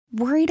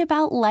Worried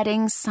about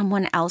letting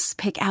someone else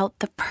pick out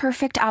the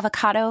perfect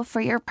avocado for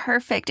your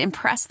perfect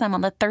impress them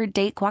on the third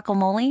date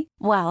guacamole?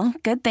 Well,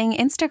 good thing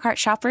Instacart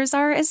shoppers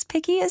are as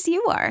picky as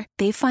you are.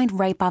 They find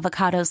ripe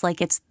avocados like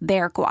it's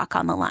their guac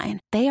on the line.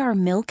 They are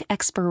milk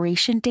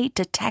expiration date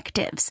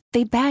detectives.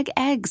 They bag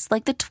eggs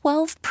like the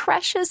 12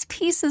 precious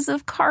pieces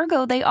of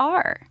cargo they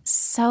are.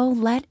 So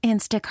let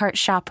Instacart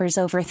shoppers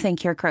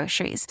overthink your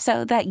groceries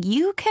so that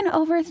you can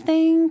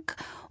overthink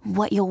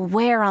what you'll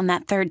wear on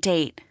that third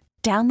date.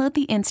 Download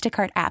the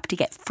Instacart app to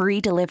get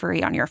free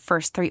delivery on your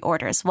first 3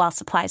 orders while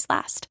supplies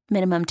last.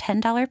 Minimum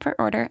 $10 per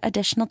order.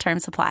 Additional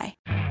terms apply.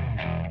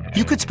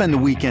 You could spend the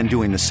weekend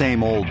doing the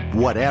same old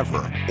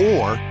whatever,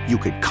 or you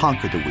could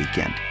conquer the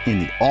weekend in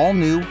the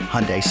all-new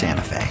Hyundai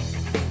Santa Fe.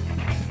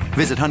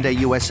 Visit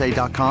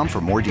HyundaiUSA.com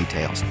for more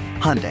details.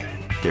 Hyundai,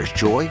 there's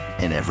joy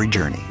in every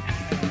journey.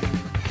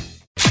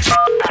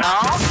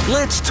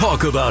 Let's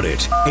talk about it.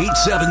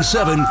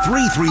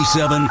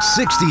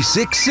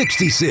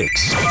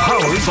 877-337-6666.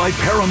 Powered by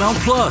Paramount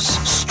Plus.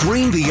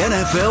 Stream the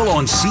NFL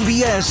on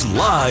CBS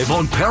live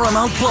on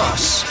Paramount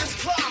Plus.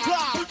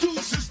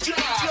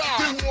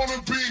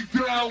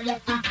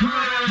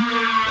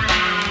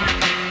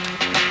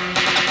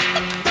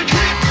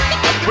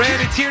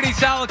 Brandon Tierney,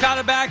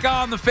 Salicata back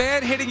on the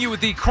Fan, hitting you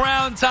with the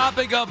crown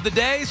topic of the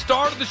day.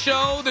 Start of the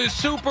show, the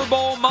Super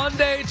Bowl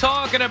Monday,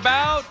 talking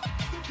about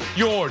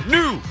your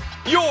New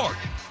York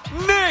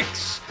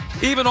Knicks.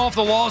 Even off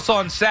the loss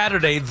on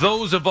Saturday,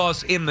 those of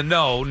us in the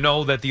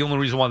know that the only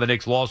reason why the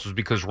Knicks lost was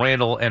because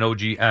Randall and OG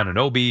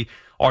Anunoby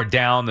are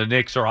down. The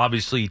Knicks are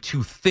obviously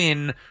too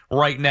thin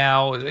right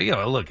now. You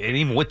know, look, and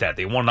even with that,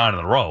 they won 9 in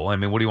a row. I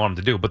mean, what do you want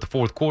them to do? But the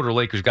fourth quarter,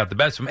 Lakers got the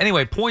best of them.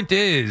 Anyway, point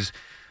is,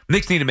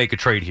 Knicks need to make a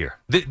trade here.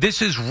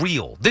 This is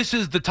real. This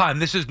is the time.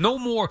 This is no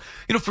more,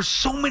 for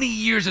so many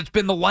years it's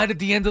been the light at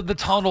the end of the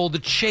tunnel, the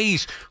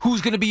chase, who's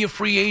going to be a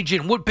free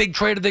agent, what big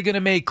trade are they going to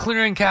make,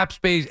 clearing cap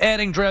space,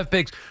 adding draft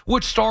picks,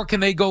 which star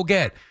can they go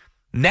get?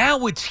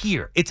 Now it's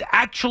here. It's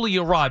actually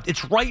arrived.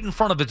 It's right in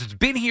front of us. It's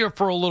been here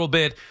for a little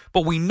bit,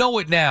 but we know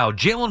it now.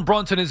 Jalen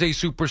Brunson is a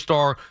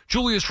superstar.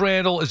 Julius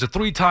Randle is a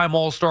 3-time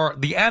All-Star.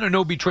 The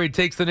Anunoby trade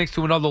takes the Knicks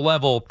to another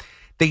level.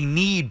 They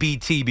need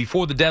BT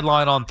before the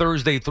deadline on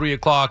Thursday, 3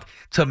 o'clock,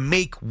 to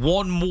make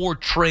one more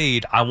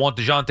trade. I want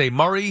DeJounte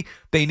Murray.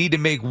 They need to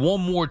make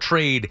one more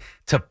trade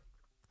to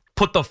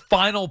put the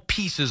final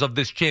pieces of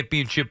this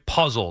championship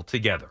puzzle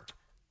together.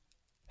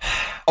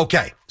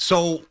 Okay,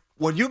 so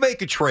when you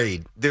make a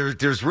trade,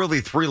 there's really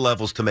 3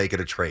 levels to making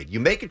a trade. You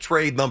make a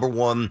trade, number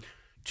one,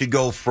 to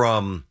go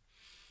from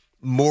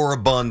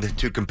moribund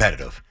to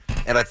competitive.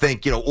 And I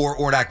think,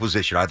 or an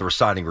acquisition, either a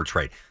signing or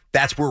trade.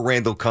 That's where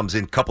Randall comes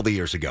in a couple of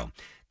years ago.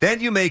 Then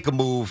you make a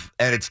move,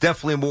 and it's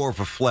definitely more of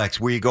a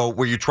flex where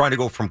you're trying to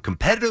go from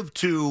competitive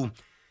to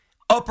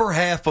upper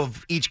half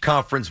of each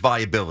conference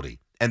viability.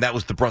 And that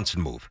was the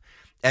Brunson move.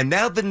 And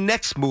now the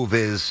next move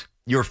is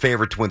your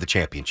favorite to win the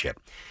championship.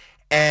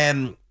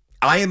 And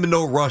I am in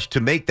no rush to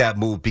make that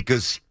move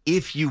because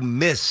if you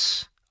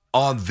miss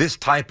on this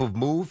type of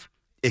move,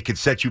 it could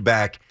set you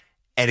back.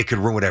 And it could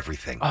ruin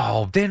everything.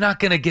 Oh, they're not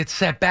going to get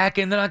set back,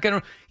 and they're not going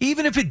to.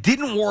 Even if it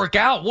didn't work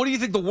out, what do you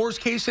think the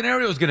worst case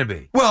scenario is going to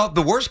be? Well,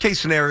 the worst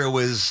case scenario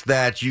is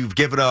that you've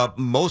given up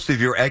most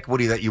of your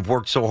equity that you've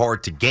worked so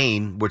hard to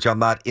gain, which I'm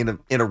not in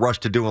a rush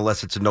to do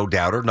unless it's a no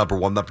doubter. Number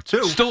one, number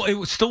two.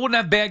 It still wouldn't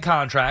have bad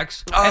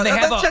contracts, and they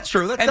that's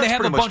true. That's they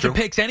have a bunch true. of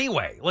picks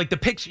anyway. Like the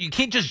picks, you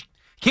can't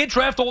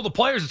draft all the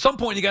players. At some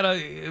point, you got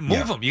to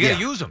move them. You got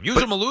to use them. Use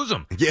them or lose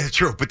them. Yeah,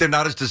 true. But they're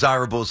not as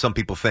desirable as some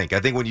people think. I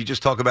think when you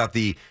just talk about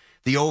the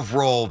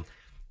overall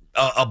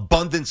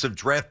abundance of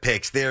draft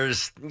picks,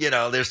 there's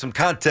some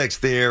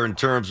context there in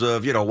terms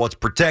of, what's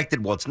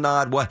protected, what's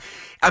not.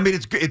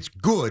 It's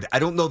good. I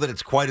don't know that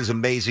it's quite as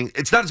amazing.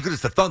 It's not as good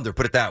as the Thunder,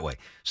 put it that way.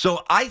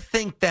 So I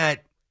think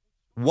that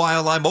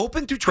while I'm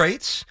open to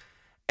trades,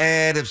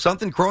 and if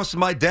something crosses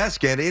my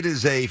desk and it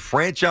is a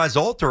franchise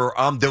alter,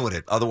 I'm doing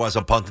it. Otherwise,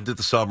 I'm punting to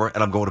the summer,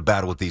 and I'm going to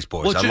battle with these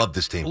boys. I love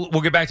this team. We'll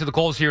get back to the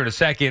calls here in a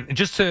second.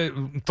 Just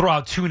to throw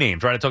out 2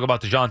 names, right? I talk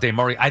about DeJounte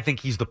Murray. I think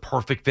he's the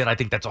perfect fit. I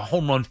think that's a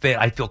home run fit.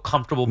 I feel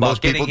comfortable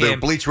about getting him. Most people do.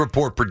 Bleacher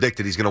Report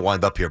predicted he's going to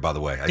wind up here, by the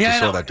way. I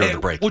just saw that during the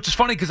break. Which is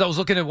funny because I was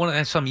looking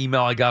at some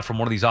email I got from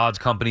one of these odds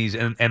companies,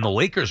 and the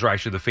Lakers are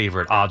actually the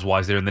favorite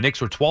odds-wise there, and the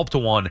Knicks were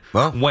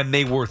 12-1 when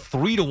they were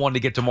 3-1 to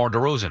get DeMar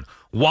DeRozan.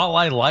 While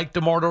I like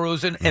DeMar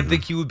DeRozan and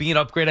think he would be an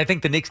upgrade, I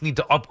think the Knicks need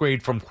to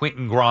upgrade from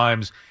Quentin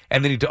Grimes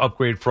and they need to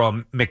upgrade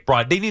from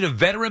McBride. They need a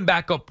veteran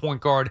backup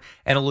point guard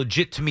and a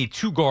legit, to me,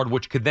 2-guard,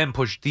 which could then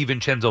push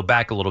DiVincenzo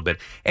back a little bit.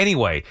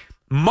 Anyway,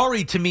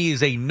 Murray, to me,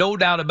 is a no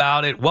doubt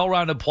about it,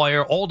 well-rounded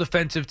player,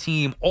 all-defensive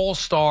team,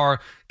 all-star,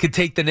 could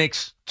take the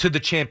Knicks to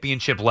the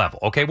championship level,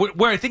 okay?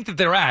 Where I think that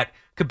they're at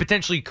could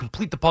potentially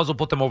complete the puzzle,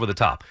 put them over the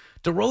top.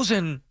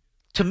 DeRozan,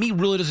 to me,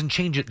 really doesn't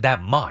change it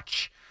that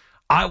much.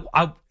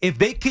 If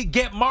they could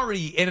get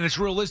Murray and it's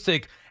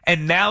realistic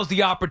and now's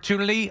the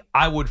opportunity,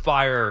 I would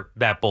fire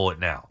that bullet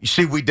now. You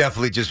see, we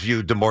definitely just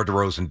view DeMar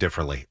DeRozan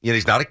differently.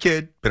 He's not a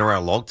kid, been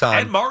around a long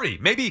time. And Murray.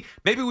 Maybe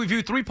we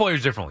view 3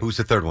 players differently. Who's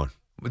the third one?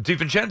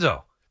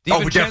 DiVincenzo.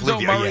 DiVincenzo,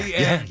 definitely. Murray,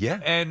 Yeah.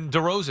 and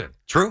DeRozan.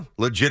 True.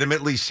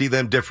 Legitimately see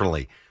them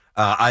differently.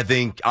 I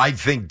think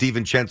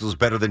DiVincenzo's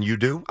better than you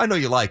do. I know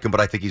you like him,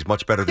 but I think he's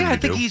much better than you do. I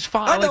think he's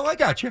fine. I know, I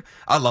got you.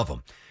 I love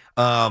him.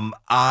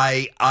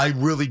 I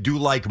really do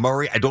like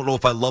Murray. I don't know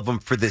if I love him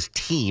for this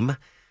team.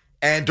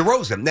 And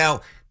DeRozan.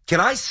 Now,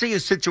 can I see a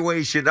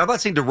situation? I'm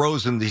not saying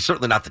DeRozan, he's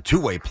certainly not the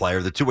two-way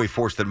player, the two-way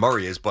force that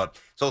Murray is, but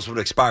it's also an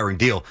expiring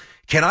deal.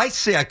 Can I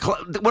see,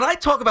 when I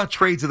talk about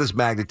trades of this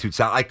magnitude,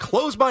 Sal, I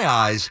close my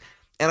eyes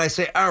and I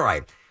say, all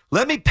right,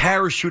 let me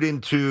parachute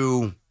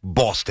into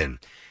Boston.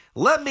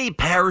 Let me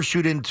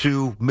parachute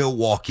into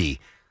Milwaukee,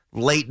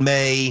 late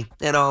May,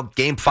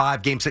 game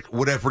 5, game 6,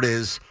 whatever it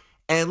is.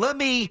 And let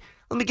me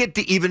get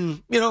to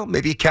even,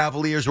 maybe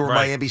Cavaliers or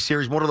Miami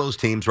series, one of those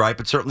teams, right?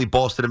 But certainly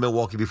Boston and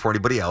Milwaukee before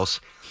anybody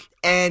else.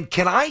 And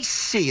can I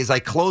see, as I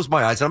close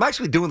my eyes, and I'm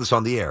actually doing this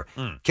on the air,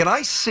 can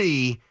I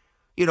see,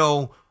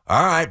 all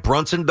right,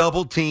 Brunson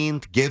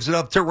double-teamed, gives it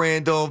up to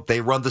Randall.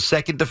 They run the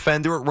second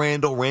defender at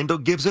Randall. Randall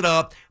gives it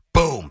up.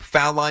 Boom.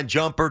 Foul line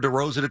jumper,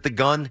 DeRozan at the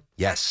gun.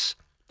 Yes,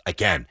 I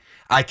can.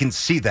 I can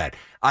see that.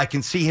 I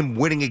can see him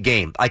winning a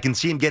game. I can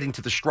see him getting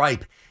to the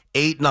stripe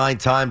 8-9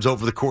 times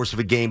over the course of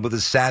a game with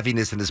his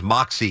savviness and his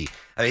moxie.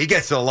 I mean, he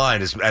gets to the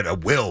line at a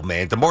will,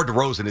 man. DeMar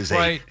DeRozan is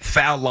a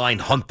foul line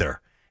hunter,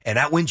 and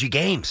that wins you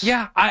games.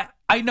 Yeah,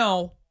 I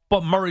know,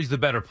 but Murray's the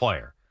better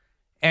player.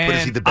 And but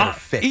is he the better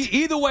fit?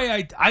 Either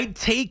way, I'd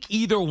take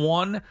either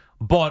one,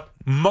 but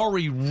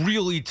Murray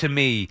really, to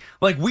me,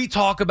 like we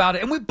talk about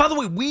it. And by the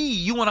way,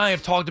 you and I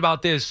have talked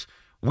about this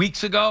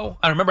weeks ago.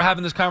 I remember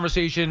having this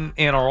conversation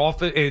in our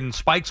office, in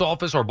Spike's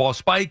office, our boss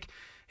Spike,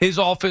 his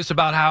office,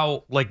 about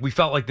how we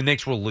felt like the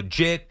Knicks were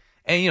legit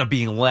and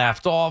being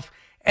laughed off.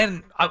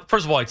 And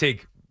first of all, I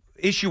take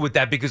issue with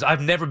that because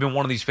I've never been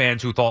one of these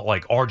fans who thought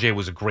RJ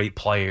was a great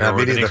player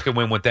or the Knicks could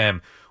win with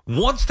them.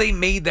 Once they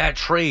made that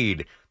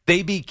trade,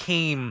 they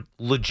became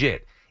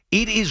legit.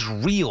 It is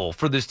real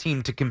for this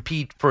team to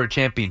compete for a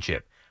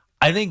championship.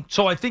 I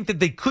think that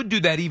they could do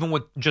that even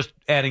with just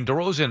adding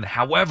DeRozan.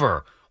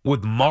 However,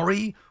 with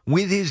Murray,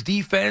 with his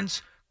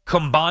defense,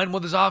 combined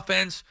with his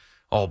offense,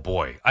 oh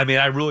boy. I mean,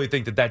 I really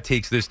think that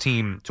takes this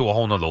team to a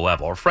whole nother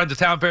level. Our friends at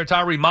Town Fair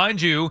Tire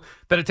remind you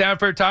that at Town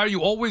Fair Tire,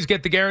 you always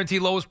get the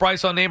guaranteed lowest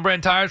price on name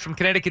brand tires from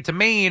Connecticut to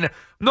Maine.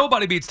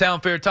 Nobody beats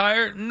Town Fair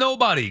Tire.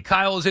 Nobody.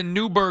 Kyle is in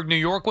Newburgh, New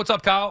York. What's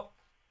up, Kyle?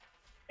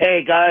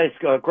 Hey, guys.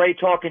 Great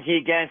talking to you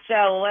again.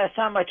 Sal, the last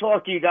time I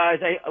talked to you guys,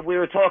 we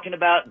were talking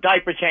about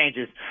diaper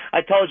changes.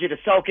 I told you to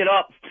soak it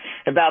up,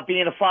 about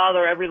being a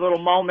father every little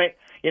moment.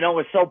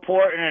 Was so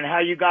important, and how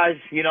you guys,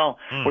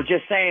 were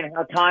just saying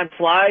how time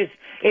flies.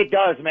 It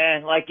does,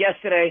 man. Like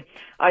yesterday,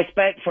 I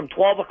spent from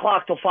 12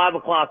 o'clock till 5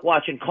 o'clock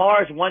watching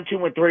Cars 1,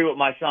 2, and 3 with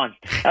my son.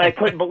 And I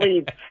couldn't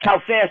believe how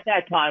fast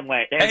that time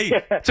went.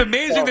 Hey, it's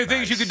amazing the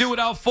things you can do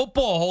without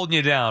football holding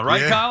you down,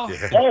 right, Kyle?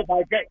 Yeah. Oh,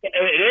 my God.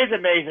 It is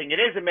amazing. It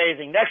is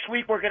amazing. Next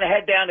week, we're going to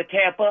head down to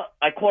Tampa.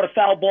 I caught a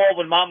foul ball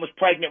when Mom was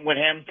pregnant with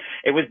him.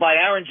 It was by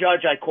Aaron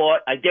Judge I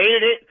caught. I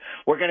dated it.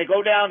 We're going to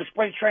go down to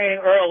spring training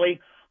early.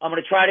 I'm going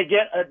to try to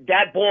get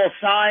that ball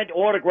signed,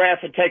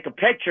 autographed, and take a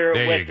picture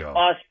with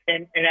us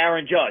and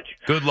Aaron Judge.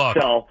 Good luck.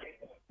 So,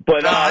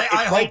 but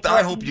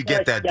I hope you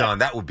get that done.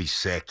 That would be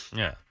sick.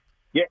 Yeah.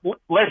 Yeah.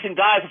 Listen,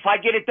 guys, if I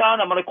get it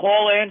done, I'm going to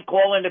call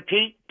in to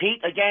Pete.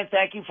 Pete, again,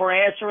 thank you for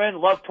answering.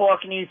 Love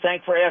talking to you.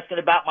 Thanks for asking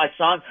about my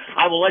son.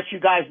 I will let you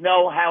guys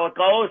know how it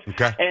goes.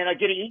 Okay. And I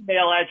get an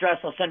email address.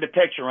 I'll send a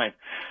picture in.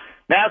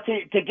 Now,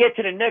 to get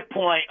to the Nick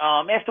point,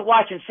 after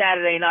watching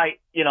Saturday night,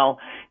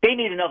 they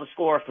need another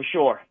scorer for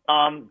sure.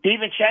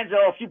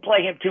 DiVincenzo, if you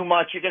play him too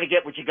much, you're going to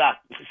get what you got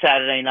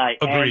Saturday night.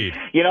 Agreed.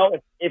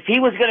 And, if he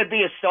was going to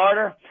be a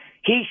starter,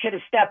 he should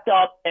have stepped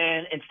up,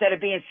 and instead of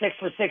being 6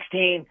 for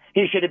 16,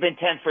 he should have been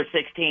 10 for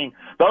 16.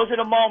 Those are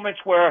the moments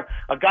where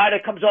a guy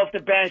that comes off the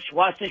bench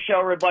wants to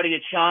show everybody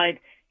it shined.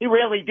 He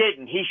really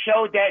didn't. He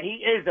showed that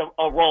he is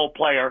a role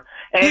player.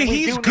 And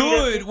he's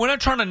good. We're not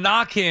trying to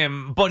knock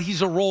him, but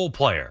he's a role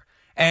player.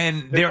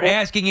 And they're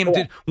asking him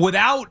to,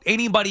 without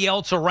anybody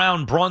else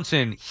around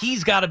Brunson,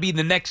 he's got to be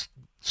the next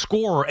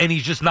scorer, and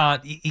he's just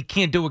not. He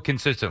can't do it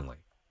consistently.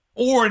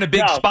 Or in a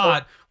big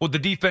spot with the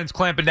defense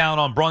clamping down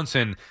on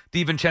Brunson,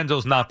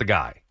 DiVincenzo's not the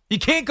guy. You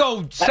can't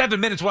go 7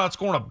 minutes without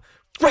scoring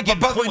a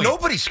freaking point.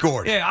 Nobody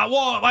scored. Yeah,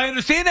 I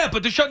understand that,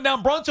 but they're shutting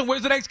down Brunson.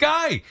 Where's the next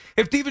guy?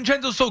 If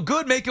DiVincenzo's so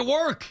good, make it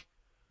work.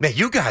 Man,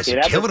 you guys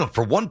are killing him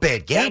for one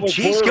bad game.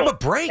 Jeez, give him a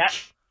break.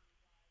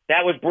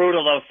 That was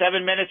brutal, though.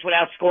 7 minutes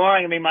without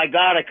scoring. I mean, my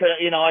God, I could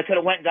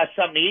have went and got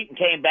something to eat and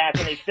came back,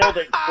 and they still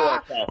didn't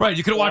score. So. Right,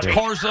 you could have watched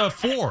Cars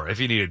 4 if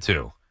you needed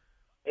to.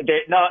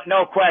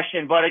 No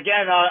question. But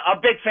again,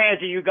 I'm big fans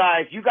of you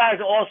guys. You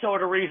guys also are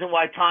the reason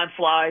why time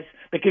flies,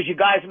 because you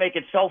guys make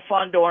it so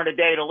fun during the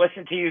day to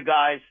listen to you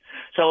guys.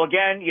 So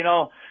again,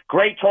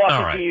 great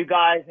talking to you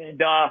guys.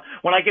 And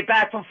when I get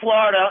back from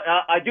Florida,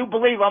 I do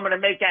believe I'm going to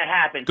make that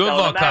happen. Good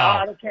luck, Kyle.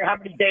 I don't care how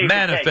many days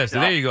Manifest it takes.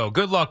 There you go.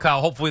 Good luck,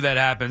 Kyle. Hopefully that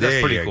happens.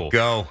 That's pretty cool.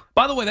 Go.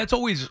 By the way, that's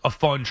always a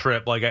fun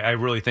trip. Like I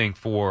really think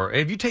for.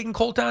 Have you taken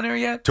Colt down there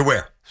yet? To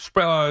where?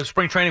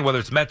 Spring training, whether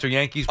it's Mets or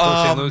Yankees,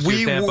 St.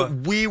 Louis, Tampa.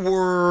 We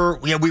were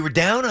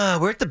down.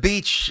 We're at the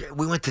beach.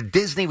 We went to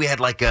Disney. We had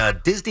like a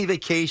Disney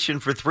vacation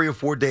for 3 or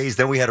 4 days.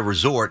 Then we had a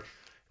resort.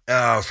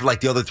 For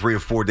like the other 3 or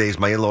 4 days,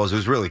 my in-laws, it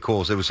was really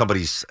cool. So it was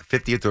somebody's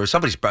 50th or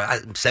somebody's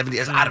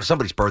 70th, out of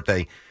somebody's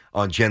birthday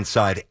on Jen's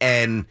side.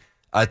 And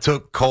I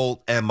took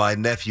Colt and my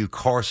nephew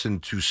Carson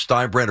to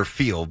Steinbrenner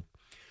Field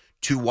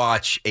to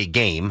watch a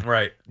game.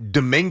 Right.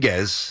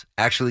 Dominguez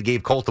actually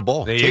gave Colt the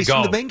ball. There you Jason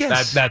go.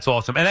 Dominguez. That's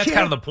awesome. And that's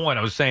kind of the point.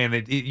 I was saying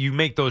that you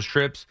make those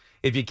trips,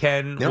 if you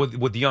can,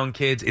 with the young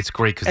kids, it's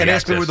great. And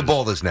ask me where the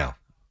ball is now.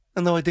 I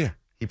have no idea.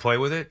 You play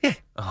with it? Yeah.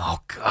 Oh,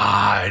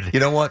 God.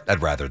 You know what?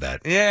 I'd rather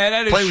that. Yeah,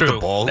 that is play true. Play with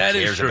the ball. That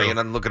Who cares? is true.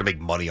 I'm looking to make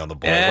money on the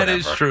ball. That whatever.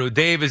 is true.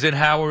 Dave is in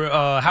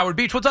Howard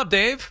Beach. What's up,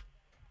 Dave?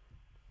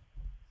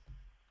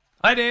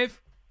 Hi,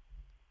 Dave.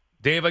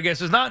 Dave, I guess,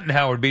 is not in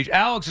Howard Beach.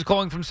 Alex is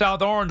calling from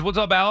South Orange. What's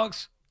up,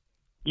 Alex?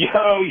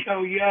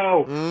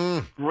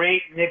 Yo.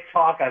 Great Nick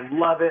talk. I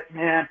love it,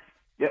 man.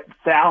 Yep,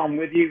 Sal, I'm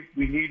with you.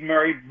 We need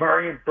Murray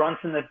and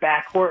Brunson in the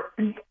backcourt.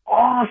 It's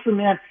awesome,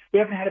 man. We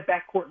haven't had a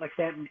backcourt like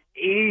that in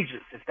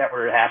ages, if that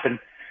were to happen.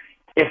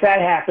 If that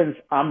happens,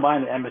 I'm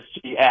buying the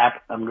MSG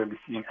app. I'm going to be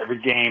seeing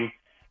every game.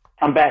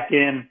 I'm back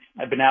in.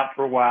 I've been out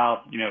for a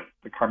while,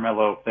 the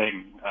Carmelo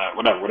thing,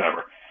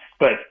 whatever.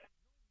 But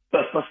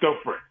let's go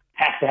for it.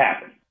 Has to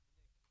happen.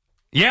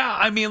 Yeah,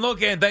 I mean,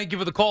 look, and thank you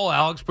for the call,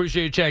 Alex.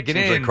 Appreciate you checking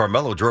Seems in. like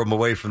Carmelo drove him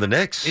away from the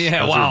Knicks. Yeah,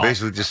 That's wow. what he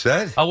basically just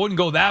said. I wouldn't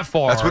go that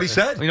far. That's what he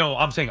said.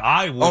 I'm saying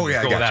I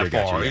wouldn't go that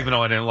far, even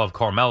though I didn't love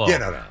Carmelo. Yeah,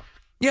 no.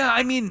 Yeah,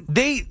 I mean,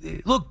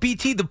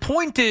 BT, the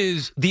point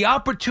is the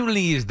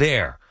opportunity is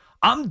there.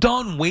 I'm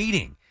done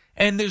waiting.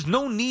 And there's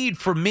no need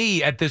for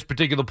me at this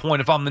particular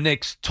point, if I'm the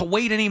Knicks, to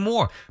wait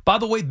anymore. By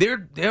the way, they're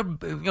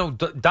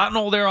dotting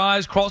all their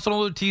I's, crossing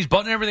all their T's,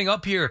 buttoning everything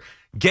up here,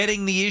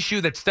 getting the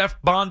issue that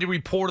Steph Bondy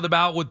reported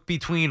about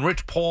between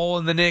Rich Paul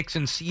and the Knicks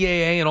and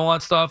CAA and all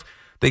that stuff.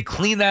 They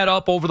cleaned that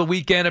up over the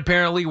weekend,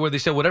 apparently, where they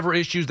said whatever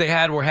issues they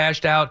had were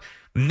hashed out.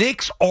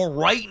 Knicks are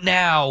right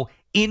now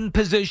in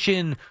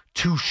position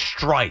to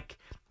strike.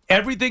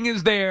 Everything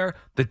is there.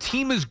 The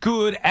team is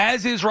good,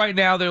 as is right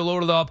now. They're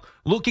loaded up,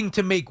 looking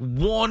to make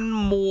one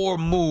more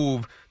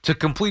move to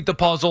complete the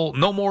puzzle.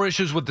 No more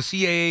issues with the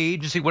CAA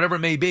agency, whatever it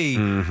may be.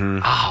 Mm-hmm.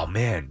 Oh,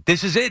 man.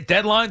 This is it.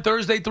 Deadline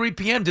Thursday, 3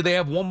 p.m. Do they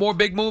have one more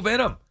big move in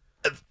them?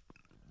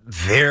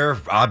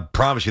 I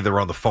promise you they're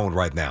on the phone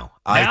right now.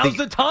 Now's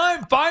the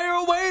time. Fire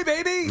away,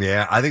 baby.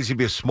 Yeah, I think it's going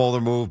to be a smaller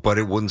move, but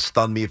it wouldn't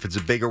stun me if it's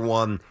a bigger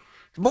one.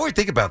 The more I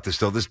think about this,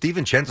 though, this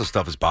DiVincenzo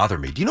stuff is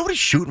bothering me. Do you know what he's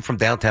shooting from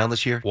downtown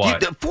this year?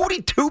 What?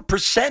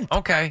 42%.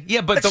 Okay.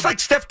 Yeah, but it's like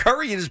Steph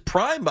Curry in his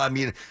prime. I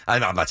mean,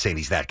 I'm not saying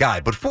he's that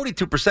guy, but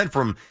 42%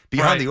 from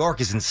behind the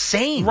arc is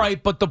insane.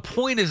 Right, but the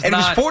point is and it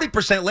was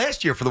 40%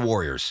 last year for the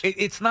Warriors.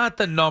 It's not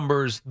the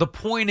numbers. The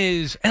point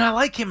is, and I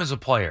like him as a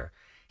player,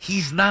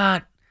 he's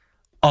not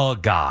a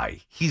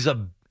guy. He's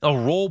a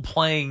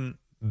role-playing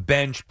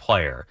bench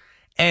player.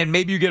 And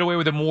maybe you get away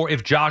with it more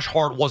if Josh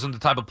Hart wasn't the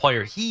type of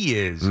player he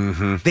is.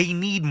 Mm-hmm. They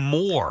need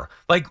more.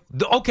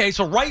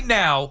 So right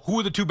now, who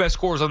are the two best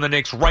scorers on the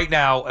Knicks right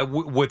now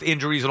with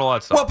injuries and all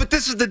that stuff? Well, but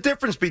this is the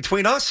difference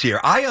between us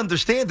here. I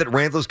understand that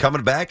Randall's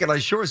coming back, and I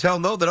sure as hell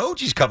know that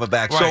OG's coming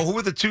back. Right. So who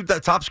are the two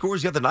top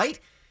scorers the other night?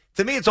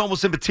 To me, it's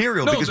almost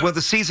immaterial because when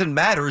the season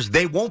matters,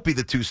 they won't be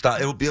the two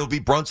stars. It'll be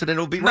Brunson and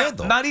it'll be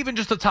Randall. Not even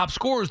just the top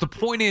scorers. The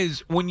point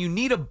is, when you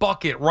need a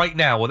bucket right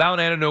now without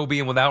Anunoby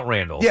and without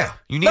Randall,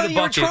 you need a bucket.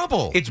 You're in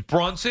trouble. It's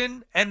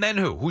Brunson and then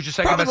who? Who's your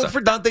second Probably best? Look for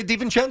Dante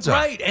DiVincenzo.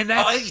 Right, and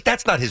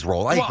that's not his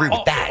role. I agree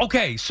with that.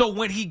 Okay, so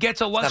when he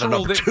gets a lesser role,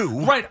 number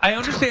two. Right, I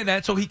understand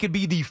that. So he could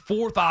be the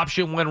fourth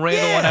option when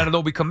Randall and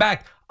Anunoby come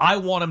back. I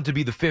want him to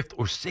be the fifth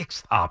or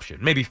sixth option,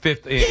 maybe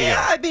fifth.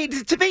 I mean,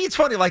 to me, it's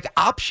funny. Like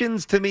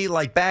options to me,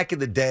 like back in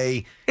the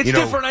day, it's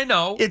different. I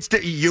know. It's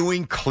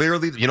Ewing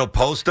clearly,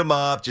 post him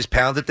up, just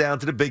pound it down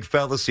to the big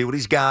fella, see what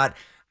he's got.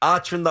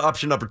 Option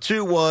number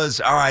two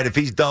was, all right, if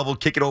he's double,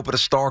 kick it over to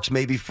Starks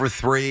maybe for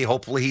three.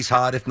 Hopefully he's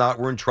hot. If not,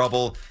 we're in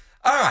trouble.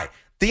 All right,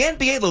 the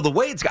NBA though, the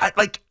way it's got,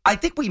 I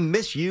think we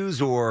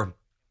misuse or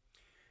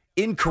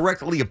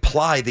incorrectly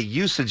apply the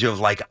usage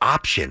of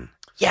option.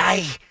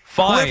 Yeah.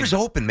 Fine. Whoever's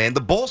open, man.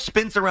 The ball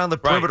spins around the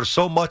perimeter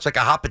so much like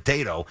a hot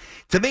potato.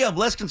 To me, I'm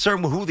less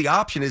concerned with who the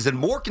option is and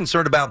more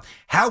concerned about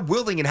how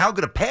willing and how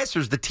good of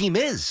passers the team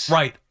is.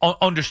 Right.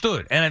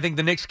 Understood. And I think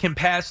the Knicks can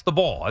pass the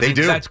ball. I think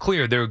that's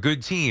clear. They're a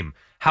good team.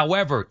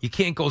 However, you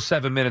can't go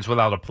 7 minutes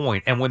without a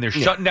point. And when they're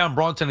shutting down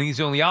Brunson and he's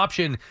the only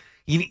option,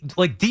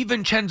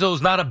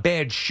 DiVincenzo's not a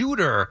bad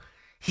shooter.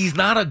 He's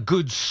not a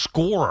good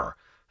scorer.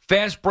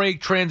 Fast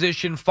break,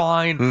 transition,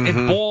 fine.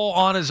 And ball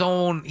on his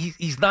own.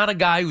 He's not a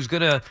guy who's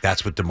going to...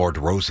 That's what DeMar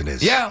DeRozan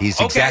is. Yeah, He's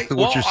okay. exactly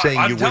what you're saying.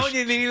 I'm you telling wish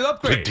you, they need an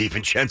upgrade.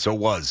 DiVincenzo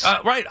was.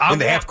 Right. In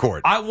the half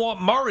court. I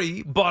want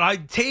Murray, but I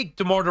take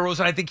DeMar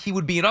DeRozan. I think he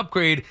would be an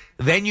upgrade.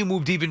 Then you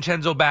move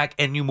DiVincenzo back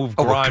and you move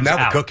Grimes now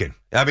out. we're cooking.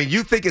 I mean,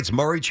 you think it's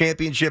Murray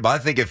championship? I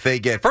think if they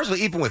get... First of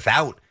all, even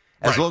without...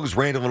 As long as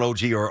Randall and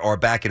OG are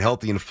back and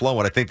healthy and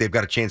flowing, I think they've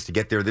got a chance to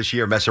get there this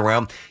year, mess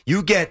around.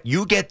 You get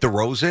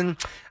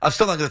DeRozan. I'm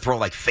still not going to throw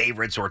like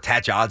favorites or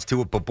attach odds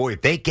to it, but boy,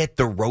 if they get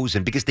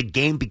DeRozan, because the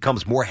game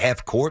becomes more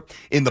half court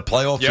in the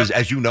playoffs,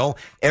 as you know,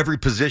 every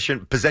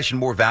possession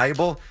more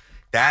valuable.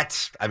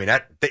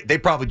 They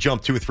probably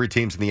jump 2 or 3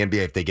 teams in the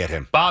NBA if they get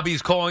him.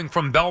 Bobby's calling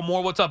from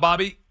Belmore. What's up,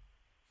 Bobby?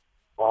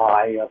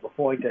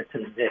 Before I get to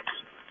the Knicks.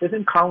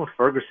 Isn't Colin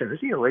Ferguson, is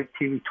he a late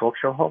TV talk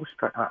show host?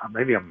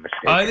 Maybe I'm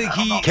mistaken. I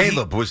think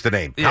Caleb was the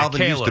name. Yeah,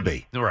 Calvin used to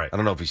be. Right. I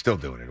don't know if he's still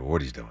doing it or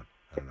what he's doing.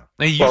 I don't know.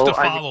 He used to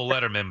follow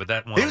Letterman, but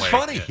that went away. He was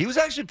funny. Yeah. He was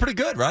actually pretty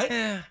good, right?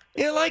 Yeah.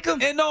 You didn't like him?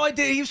 No, I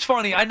did. He was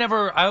funny. I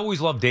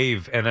always loved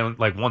Dave, and then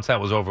once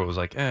that was over, it was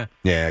like,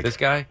 this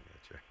guy.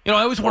 I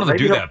always wanted to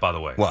do that, by the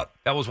way. What?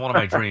 That was one of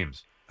my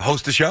dreams.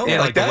 Host a show?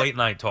 Yeah, like that? the late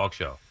night talk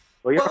show.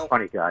 Well, you're a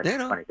funny guy.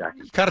 Funny guy.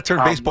 You kind of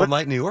turned baseball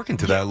night in New York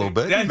into that a little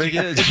bit.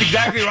 That's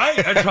exactly right.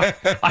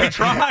 I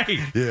tried.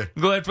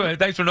 Yeah.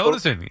 Thanks for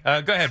noticing.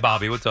 Go ahead,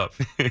 Bobby. What's up?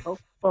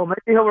 Well,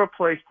 maybe he'll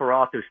replace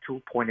Peralta's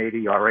 2.8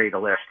 ERA the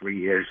last 3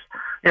 years.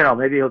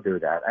 Maybe he'll do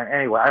that.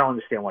 Anyway, I don't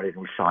understand why they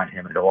didn't sign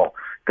him at all.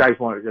 Guys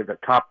want the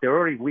top. They're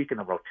already weak in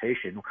the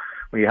rotation.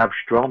 When you have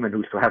Stroman,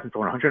 who still hasn't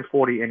thrown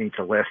 140 innings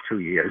the last 2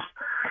 years,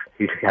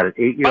 he's had an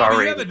 8 ERA.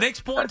 Bobby, you have the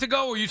Knicks point to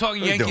go, or are you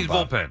talking Yankees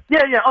bullpen?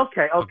 Yeah.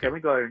 Okay. We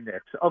go to the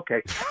Knicks.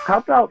 Okay. How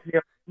about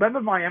remember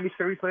Miami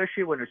series last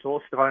year when it's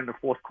all started in the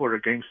fourth quarter,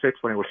 Game 6,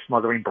 when they were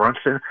smothering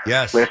Brunson?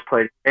 Yes. Last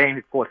play of the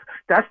game, fourth.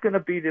 That's going to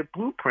be the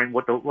blueprint.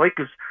 What the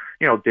Lakers,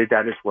 did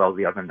that as well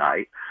the other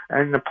night.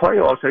 And the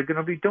playoffs, they're going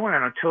to be doing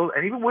that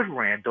and even with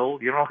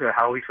Randall, you don't know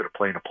how he's going to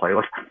play in the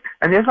playoffs.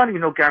 And there's not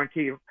even no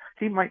guarantee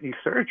he might need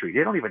surgery.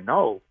 They don't even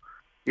know.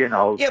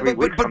 Yeah,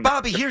 but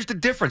Bobby, here's the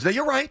difference. Now,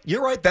 you're right.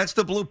 That's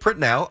the blueprint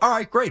now. All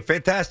right, great,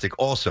 fantastic,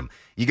 awesome.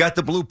 You got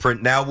the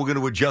blueprint. Now we're going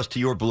to adjust to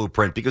your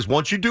blueprint because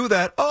once you do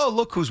that,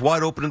 look who's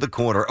wide open in the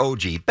corner.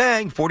 OG,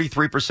 bang,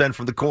 43%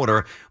 from the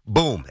corner,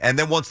 boom. And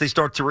then once they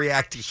start to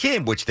react to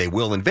him, which they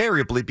will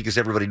invariably because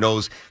everybody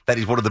knows that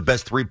he's one of the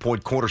best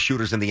three-point corner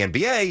shooters in the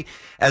NBA,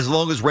 as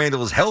long as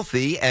Randall is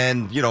healthy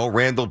and,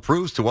 Randall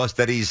proves to us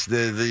that he's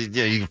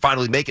he's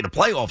finally making the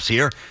playoffs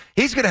here,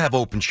 he's going to have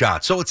open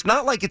shots. So it's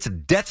not like it's a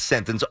death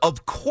sentence.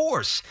 Of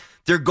course,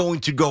 they're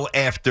going to go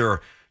after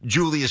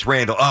Julius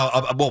Randle.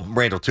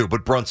 Randle too,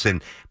 but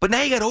Brunson. But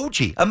now you got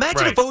OG.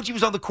 Imagine if OG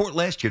was on the court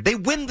last year. They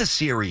win the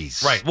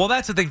series. Right. Well,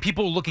 that's the thing.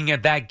 People are looking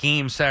at that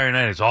game Saturday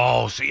night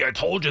as, see, I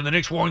told you the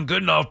Knicks weren't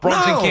good enough.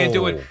 Brunson can't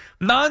do it.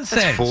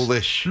 Nonsense. That's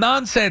foolish.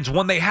 Nonsense.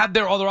 When they have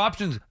their other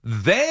options,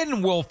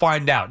 then we'll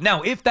find out.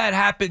 Now, if that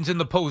happens in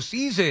the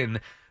postseason,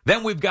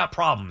 then we've got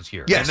problems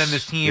here. Yes. And then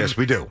this team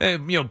we do.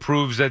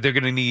 Proves that they're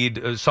going to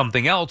need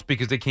something else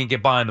because they can't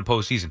get by in the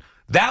postseason.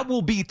 That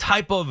will be the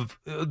type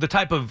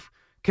of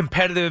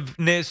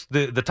competitiveness,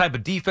 the type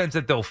of defense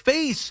that they'll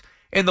face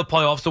in the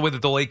playoffs, the way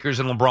that the Lakers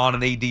and LeBron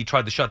and AD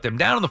tried to shut them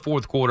down in the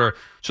fourth quarter.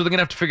 So they're going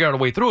to have to figure out a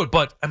way through it.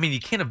 But, you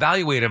can't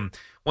evaluate them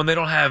when they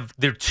don't have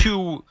their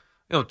two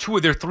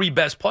of their 3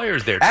 best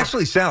players there.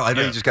 Actually, Sal, I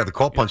know you just got the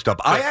call punched up.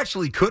 I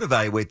actually could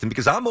evaluate them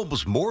because I'm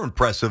almost more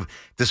impressive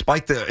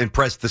despite the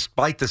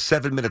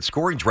 7-minute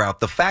scoring drought.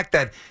 The fact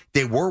that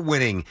they were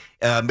winning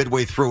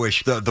midway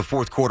through-ish the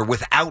fourth quarter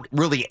without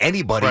really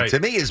anybody, to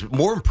me, is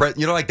more impressive.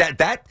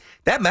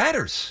 That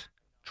matters.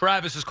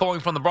 Travis is calling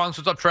from the Bronx.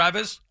 What's up,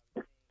 Travis?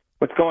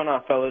 What's going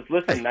on, fellas?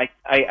 Listen,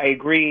 I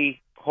agree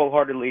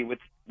wholeheartedly with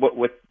what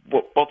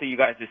both of you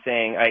guys are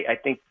saying. I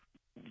think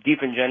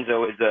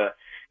DiVincenzo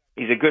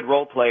he's a good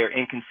role player,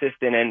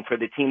 inconsistent, and for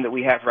the team that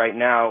we have right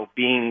now,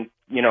 being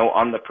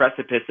on the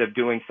precipice of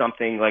doing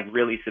something like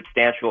really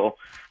substantial,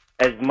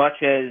 as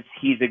much as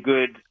he's a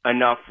good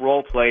enough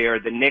role player,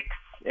 the Knicks,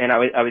 and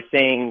I was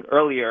saying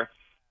earlier,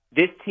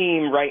 this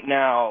team right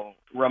now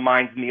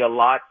reminds me a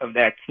lot of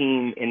that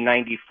team in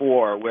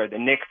 '94 where the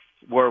Knicks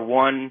were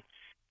one,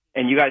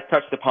 and you guys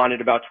touched upon it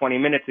about 20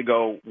 minutes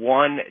ago,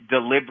 one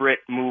deliberate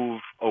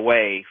move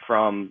away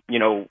from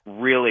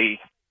really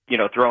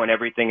throwing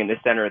everything in the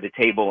center of the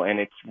table. And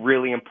it's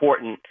really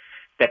important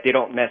that they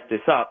don't mess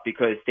this up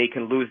because they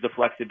can lose the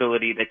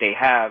flexibility that they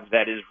have.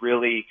 That is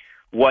really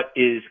what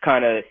is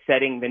kind of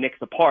setting the Knicks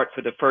apart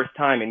for the first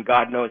time in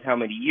God knows how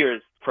many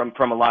years from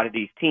a lot of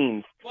these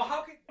teams.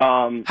 Well,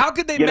 how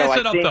could they mess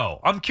it up,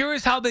 though? I'm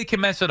curious how they can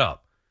mess it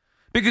up.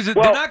 Because they're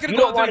not going to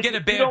go out there and get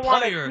a bad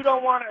player. You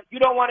don't want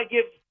to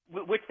give,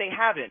 which they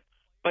haven't,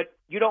 but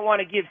you don't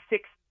want to give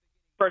 6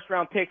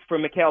 first-round picks for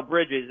Mikal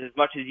Bridges as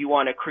much as you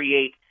want to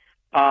create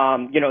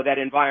that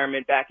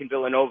environment back in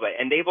Villanova.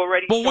 And they've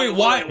already... But wait,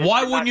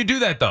 why wouldn't you do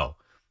that, though?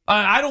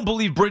 I don't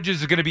believe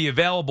Bridges is going to be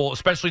available,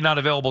 especially not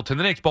available to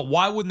the Knicks, but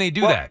why wouldn't they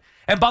do that?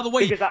 And by the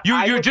way,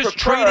 you're just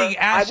trading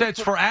assets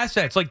for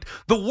assets. Like,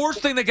 the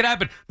worst thing that could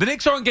happen, the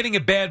Knicks aren't getting a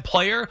bad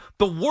player.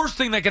 The worst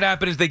thing that could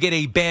happen is they get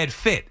a bad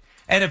fit.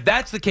 And if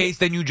that's the case,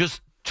 then you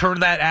just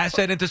turn that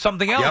asset into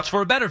something else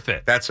for a better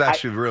fit. That's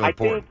actually really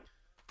important.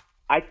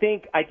 I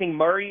think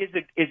Murray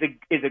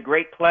is a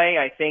great play.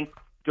 I think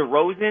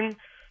DeRozan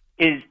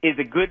is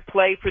a good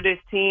play for this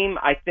team.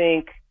 I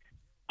think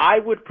I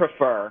would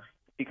prefer,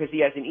 because he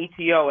has an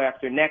ETO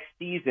after next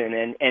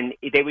season, and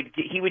he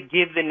would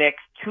give the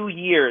Knicks 2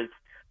 years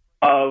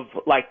of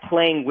like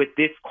playing with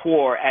this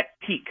core at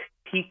peak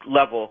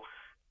level.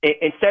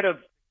 Instead of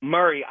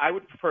Murray, I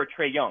would prefer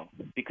Trae Young,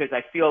 because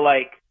I feel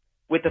like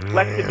with the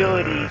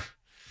flexibility.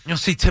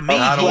 See, to me,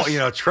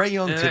 Trae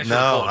Young.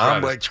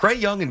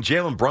 Trae Young and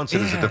Jalen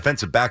Brunson as a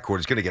defensive backcourt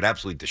is going to get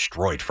absolutely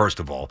destroyed.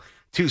 First of all,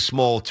 too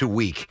small, too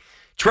weak.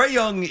 Trae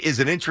Young is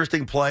an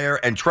interesting player,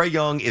 and Trae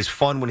Young is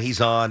fun when he's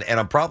on, and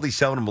I'm probably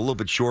selling him a little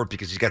bit short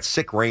because he's got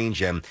sick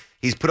range and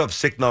he's put up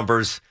sick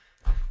numbers.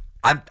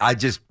 I'm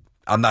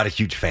not a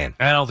huge fan.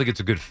 I don't think it's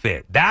a good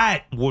fit.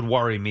 That would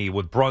worry me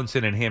with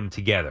Brunson and him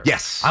together.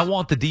 Yes. I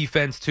want the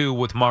defense, too,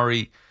 with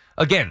Murray.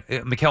 Again,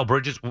 Mikal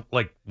Bridges,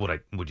 like, would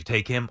you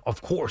take him?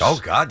 Of course. Oh,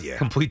 God, yeah.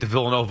 Complete the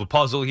Villanova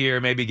puzzle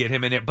here, maybe get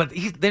him in it. But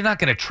they're not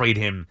going to trade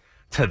him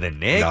to the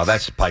Knicks. No,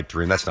 that's a pipe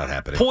dream. That's not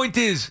happening. Point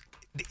is,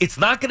 it's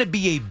not going to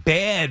be a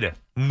bad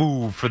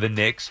move for the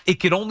Knicks. It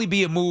could only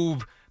be a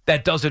move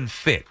that doesn't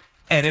fit.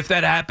 And if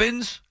that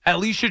happens, at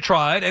least you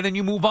tried, and then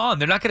you move on.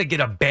 They're not going to get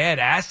a bad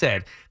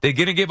asset. They're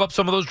going to give up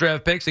some of those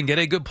draft picks and get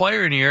a good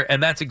player in here,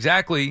 and that's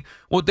exactly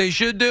what they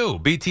should do.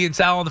 BT and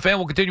Sal on the Fan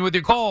will continue with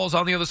your calls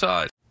on the other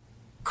side.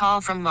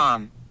 Call from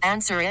mom.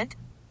 Answer it.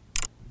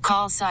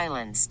 Call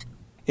silenced.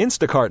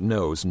 Instacart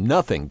knows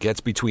nothing gets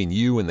between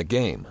you and the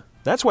game.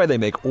 That's why they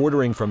make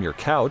ordering from your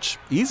couch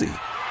easy.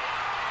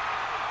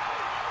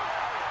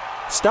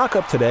 Stock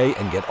up today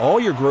and get all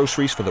your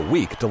groceries for the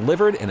week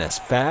delivered in as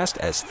fast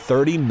as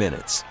 30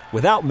 minutes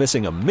without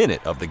missing a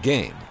minute of the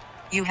game.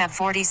 You have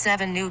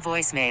 47 new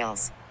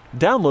voicemails.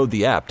 Download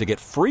the app to get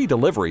free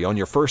delivery on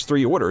your first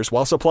 3 orders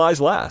while supplies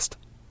last.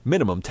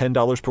 Minimum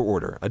 $10 per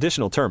order.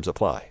 Additional terms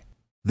apply.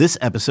 This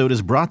episode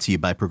is brought to you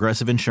by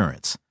Progressive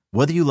Insurance.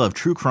 Whether you love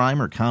true crime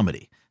or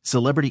comedy,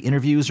 celebrity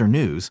interviews or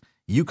news,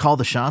 you call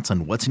the shots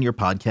on what's in your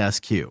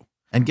podcast queue.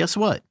 And guess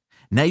what?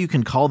 Now you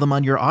can call them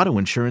on your auto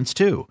insurance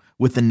too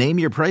with the Name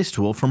Your Price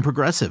tool from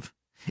Progressive.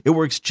 It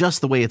works just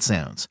the way it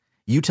sounds.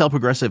 You tell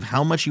Progressive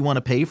how much you want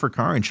to pay for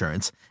car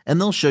insurance, and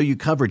they'll show you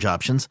coverage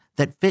options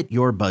that fit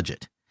your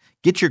budget.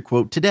 Get your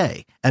quote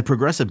today at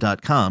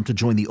Progressive.com to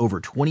join the over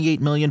 28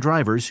 million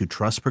drivers who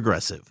trust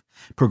Progressive.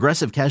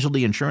 Progressive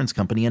Casualty Insurance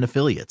Company and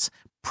Affiliates.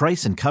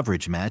 Price and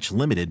coverage match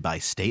limited by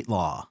state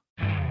law.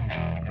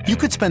 You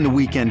could spend the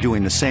weekend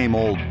doing the same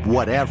old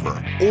whatever,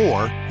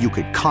 or you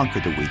could conquer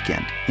the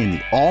weekend in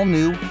the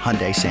all-new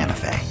Hyundai Santa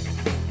Fe.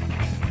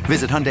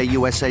 Visit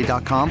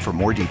HyundaiUSA.com for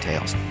more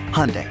details.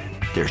 Hyundai,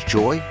 there's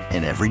joy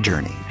in every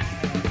journey.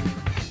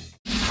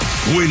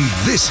 When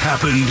this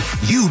happened,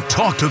 you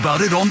talked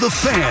about it on The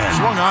Fan.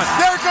 Swung on.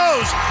 There it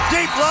goes.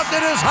 Deep left.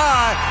 It is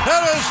high.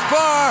 It is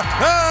far.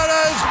 It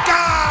is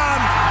gone.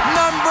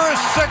 Number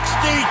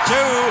 62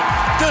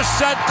 to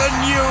set the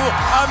new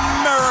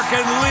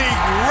American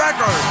League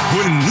record.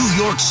 When New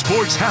York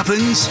sports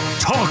happens,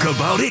 talk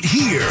about it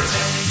here.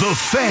 The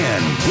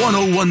Fan,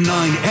 101.9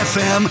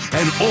 FM,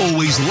 and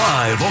always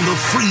live on the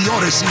free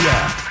Odyssey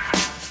app.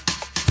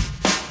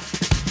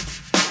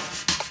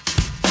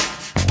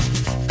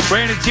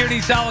 Brandon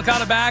Tierney,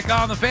 Salicata back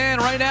on the Fan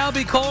right now.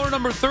 Be caller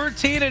number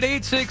 13 at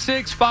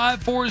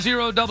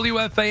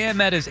 866-540-WFAN.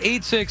 That is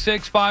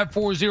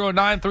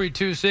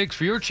 866-540-9326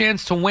 for your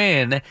chance to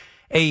win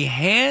a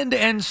hand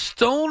and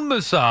stone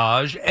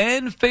massage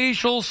and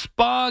facial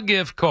spa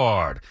gift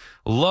card.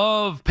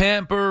 Love,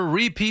 pamper,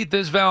 repeat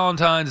this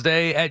Valentine's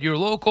Day at your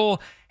local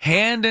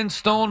hand and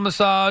stone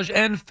massage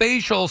and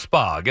facial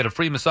spa. Get a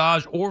free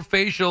massage or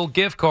facial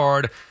gift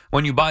card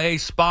when you buy a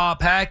spa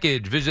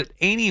package. Visit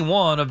any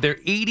one of their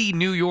 80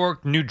 New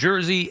York, New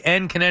Jersey,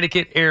 and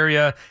Connecticut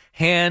area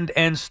hand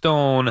and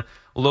stone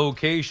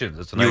locations.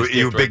 It's a nice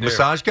you a gift big right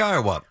massage guy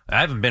or what?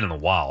 I haven't been in a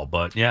while,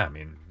 but yeah, I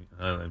mean,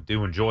 I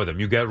do enjoy them.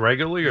 You get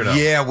regularly or no?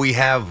 Yeah, we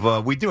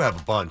have. We do have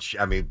a bunch.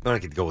 I mean, I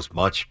don't get to go as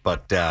much,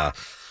 but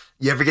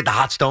you ever get the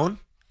hot stone?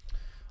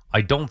 I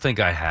don't think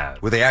I have.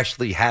 Where they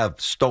actually have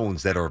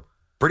stones that are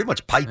pretty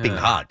much piping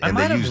hot, and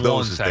they use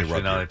those as they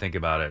rub. Now that I think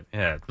about it,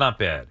 yeah, it's not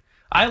bad.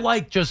 I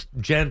like just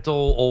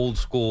gentle, old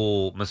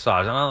school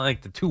massage. I don't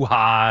like the too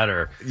hot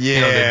or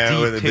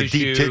the deep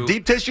tissue.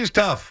 Deep tissue's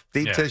tough.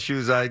 Deep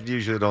tissues, I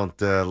usually don't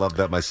love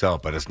that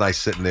myself, but it's nice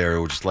sitting there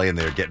or just laying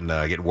there getting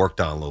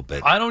worked on a little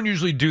bit. I don't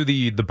usually do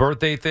the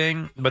birthday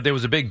thing, but there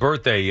was a big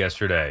birthday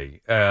yesterday.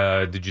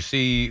 Did you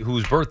see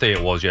whose birthday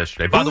it was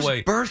yesterday? By the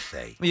way,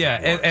 birthday?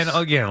 Yeah, and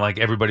again, like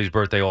everybody's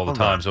birthday all the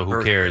time, so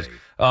who cares?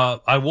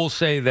 I will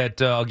say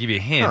that I'll give you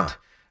a hint.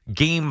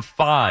 Game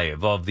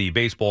 5 of the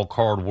Baseball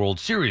Card World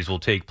Series will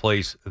take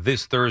place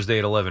this Thursday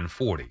at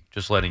 11:40.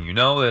 Just letting you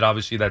know that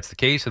obviously that's the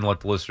case and let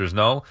the listeners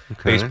know.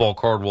 Okay. Baseball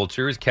Card World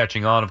Series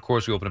catching on. Of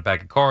course, we open a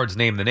pack of cards,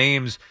 name the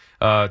names,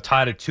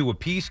 tied at 2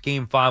 apiece.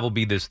 Game 5 will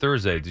be this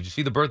Thursday. Did you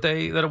see the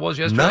birthday that it was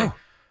yesterday? No.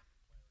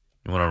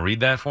 You want to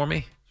read that for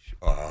me?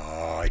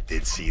 Oh, I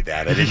did see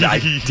that.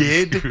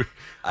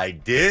 I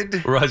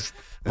did.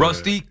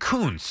 Rusty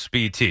Kuntz,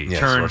 BT, Yes,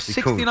 turned Rusty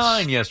 69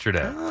 Kuntz.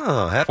 yesterday.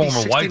 Oh, happy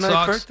Former White 69th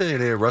Sox birthday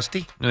there,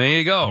 Rusty. There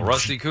you go.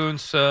 Rusty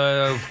Kuntz,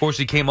 of course,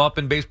 he came up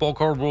in Baseball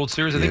Card World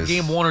Series, I think Yes.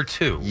 game 1 or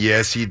 2.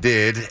 Yes, he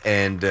did.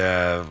 And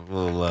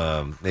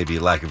maybe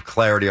a lack of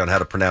clarity on how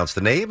to pronounce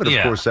the name. And,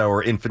 of course,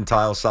 our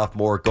infantile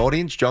sophomoric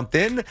audience jumped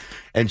in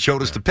and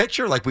showed us the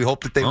picture like we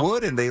hoped that they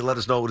would, and they let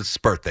us know it was his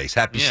birthday.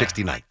 Happy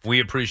 69th. We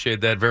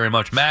appreciate that very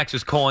much. Max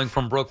is calling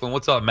from Brooklyn.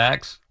 What's up,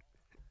 Max?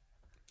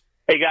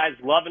 Hey, guys,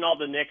 loving all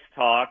the Knicks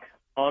talk.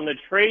 On the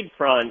trade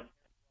front,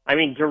 I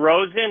mean,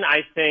 DeRozan,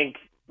 I think,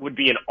 would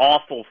be an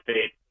awful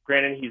fit.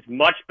 Granted, he's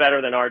much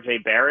better than R.J.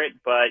 Barrett,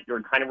 but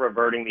you're kind of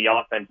reverting the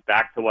offense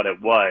back to what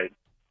it was.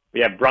 We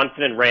have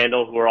Brunson and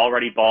Randall, who are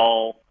already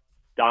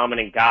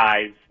ball-dominant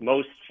guys.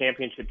 Most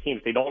championship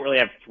teams, they don't really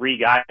have 3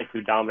 guys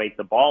who dominate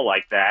the ball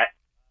like that.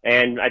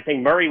 And I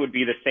think Murray would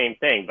be the same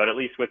thing, but at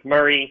least with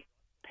Murray,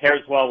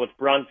 pairs well with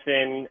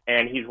Brunson,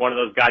 and he's one of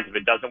those guys, if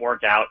it doesn't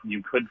work out,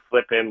 you could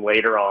flip him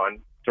later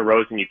on.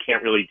 DeRozan, you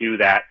can't really do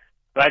that.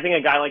 But I think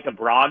a guy like a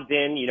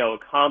Brogdon, a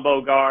combo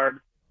guard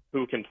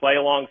who can play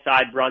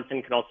alongside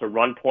Brunson, can also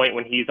run point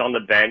when he's on the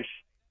bench,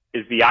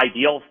 is the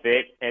ideal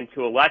fit. And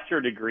to a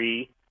lesser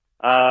degree,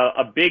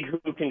 a big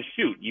who can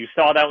shoot. You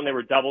saw that when they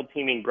were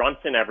double-teaming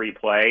Brunson every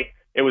play.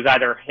 It was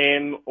either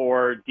him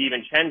or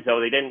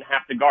DiVincenzo. They didn't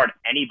have to guard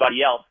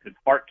anybody else because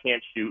Hart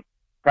can't shoot,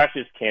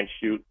 Precious can't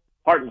shoot,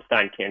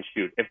 Hartenstein can't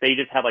shoot. If they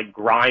just had like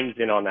Grimes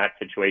in on that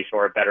situation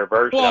or a better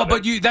version of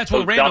it, that's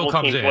where Randall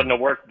comes in. Wouldn't have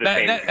worked the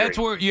same degree. That's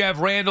where you have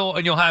Randall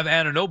and you'll have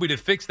Anunoby to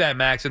fix that,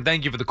 Max, and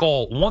thank you for the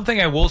call. One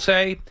thing I will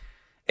say,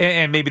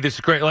 and maybe this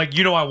is great,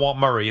 I want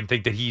Murray and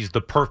think that he's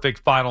the perfect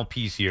final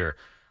piece here.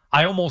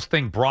 I almost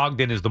think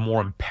Brogdon is the more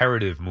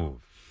imperative move.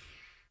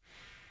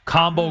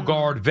 Combo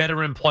guard,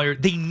 veteran player.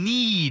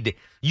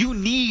 You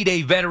need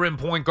a veteran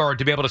point guard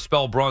to be able to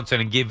spell Brunson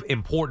and give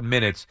important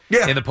minutes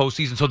in the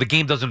postseason so the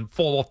game doesn't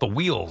fall off the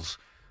wheels.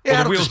 Yeah,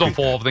 or the wheels don't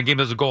fall off, the game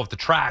doesn't go off the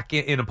track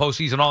in a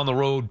postseason on the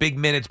road, big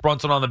minutes,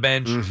 Brunson on the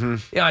bench.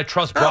 Mm-hmm. Yeah, I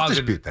trust Brogdon. I don't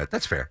dispute that.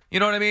 That's fair. You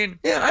know what I mean?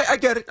 Yeah, I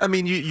get it. I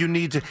mean, you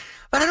need to.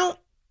 But I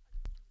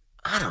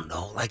don't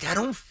know. I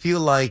don't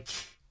feel like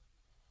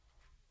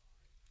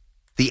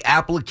the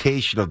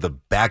application of the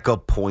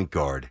backup point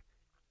guard,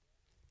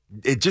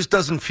 it just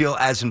doesn't feel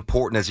as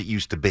important as it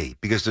used to be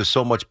because there's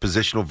so much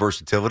positional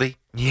versatility.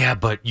 Yeah,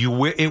 but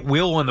it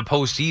will in the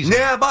postseason.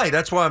 Yeah, it might.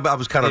 That's why I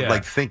was kind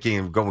of thinking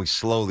and going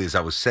slowly as I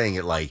was saying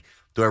it.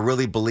 Do I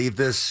really believe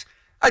this?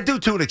 I do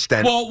to an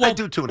extent. I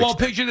do to an extent. Well,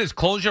 picture this.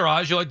 Close your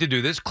eyes. You like to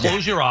do this.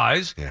 Close your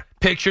eyes. Yeah.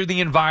 Picture the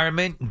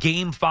environment.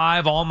 Game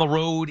 5 on the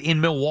road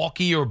in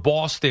Milwaukee or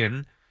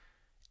Boston.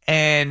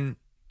 And,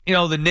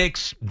 the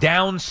Knicks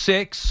down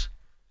 6.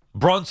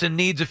 Brunson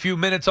needs a few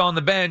minutes on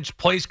the bench.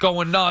 Place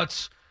going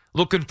nuts.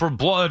 Looking for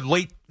blood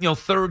late,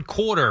 third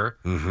quarter.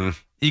 Mm-hmm.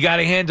 You got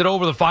to hand it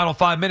over the final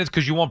 5 minutes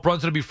because you want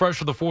Brunson to be fresh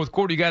for the fourth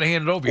quarter. You got to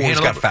hand it over. He's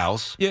got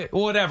fouls. Yeah,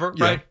 whatever,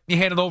 right? You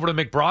hand it over to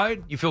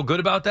McBride. You feel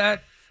good about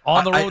that?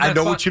 On the road, I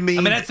know what you mean.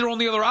 I mean, that's their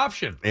only other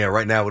option. Yeah,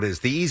 right now it is.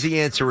 The easy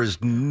answer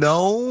is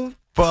no,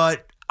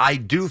 but I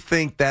do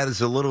think that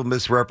is a little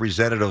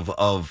misrepresentative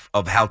of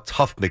how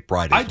tough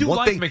McBride is. I do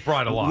like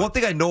McBride a lot. One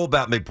thing I know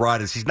about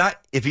McBride is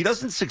if he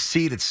doesn't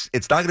succeed, it's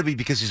not going to be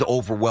because he's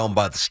overwhelmed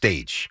by the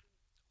stage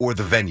or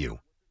the venue.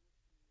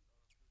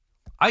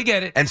 I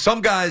get it. And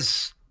some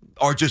guys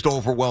are just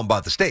overwhelmed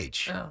by the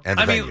stage and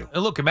the venue.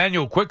 Look,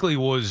 Emmanuel quickly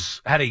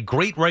had a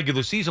great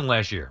regular season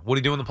last year. What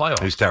did he do in the playoffs?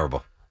 He was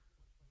terrible.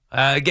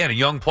 Again, a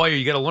young player,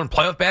 you got to learn.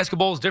 Playoff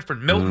basketball is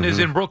different. Milton is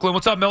in Brooklyn.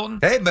 What's up, Milton?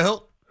 Hey,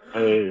 Milt.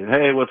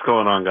 Hey, what's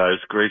going on, guys?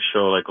 Great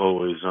show, like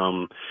always.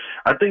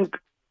 I think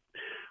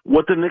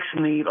what the Knicks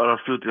need are a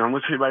few things. I'm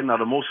going to say right now,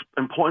 the most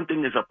important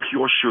thing is a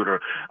pure shooter.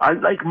 I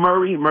like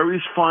Murray.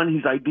 Murray's fun.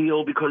 He's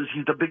ideal because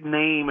he's the big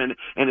name and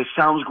it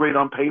sounds great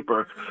on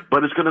paper,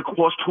 but it's going to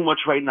cost too much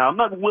right now. I'm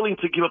not willing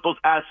to give up those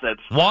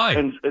assets. Why?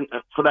 And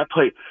for that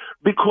play.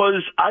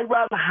 Because I'd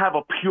rather have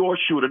a pure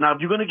shooter. Now, if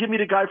you're going to give me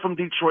the guy from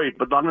Detroit,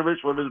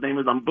 Bogdanovich, whatever his name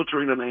is, I'm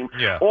butchering the name.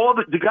 Yeah. Or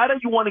the guy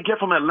that you want to get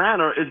from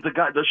Atlanta is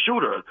the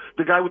shooter,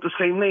 the guy with the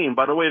same name.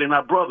 By the way, they're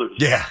not brothers.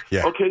 Yeah.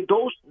 Okay,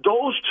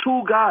 those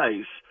two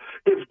guys,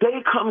 if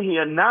they come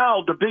here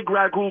now, the big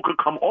Ragu could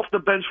come off the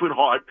bench with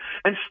Hart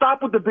and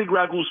stop with the big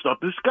Ragu stuff.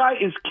 This guy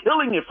is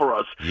killing it for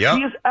us. Yep.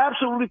 He is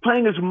absolutely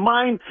playing his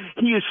mind.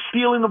 He is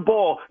stealing the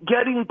ball,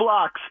 getting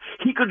blocks.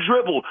 He could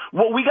dribble.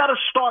 Well, we got to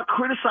start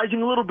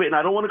criticizing a little bit, and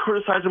I don't want to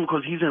criticize him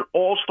because he's an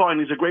all-star and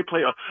he's a great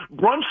player.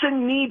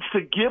 Brunson needs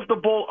to give the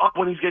ball up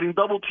when he's getting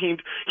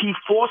double-teamed. He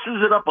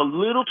forces it up a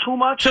little too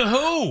much. To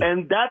who?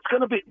 And that's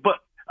going to be –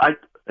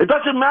 it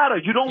doesn't matter.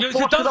 You don't force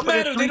it up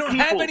against three They don't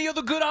people. have any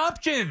other good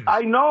options.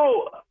 I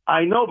know,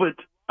 but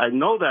I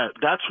know that.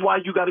 That's why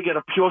you got to get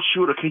a pure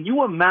shooter. Can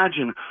you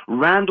imagine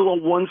Randall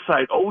on one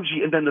side, OG,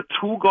 and then the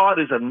two guard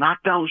is a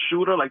knockdown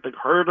shooter like the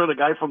Herder, the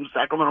guy from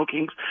Sacramento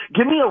Kings?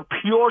 Give me a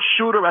pure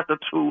shooter at the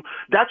two.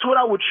 That's what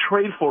I would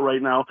trade for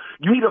right now.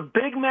 You need a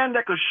big man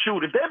that could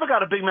shoot. If they ever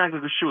got a big man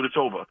that could shoot, it's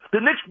over. The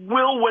Knicks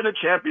will win a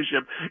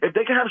championship if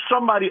they can have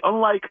somebody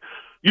unlike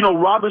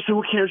Robinson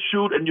who can't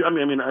shoot, and you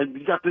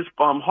got this.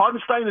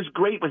 Hardenstein is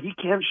great, but he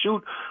can't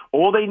shoot.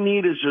 All they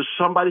need is just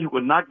somebody who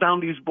can knock down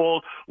these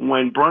balls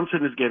when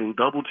Brunson is getting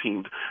double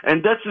teamed,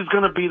 and that's just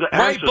going to be the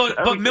answer. Right,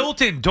 but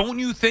Milton, don't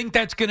you think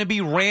that's going to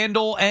be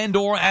Randall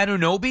and/or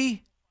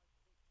Anunoby?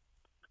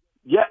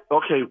 Yeah.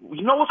 Okay.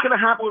 You know what's going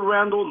to happen with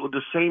Randall?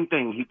 The same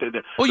thing.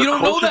 Well, you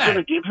don't know that.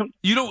 Him,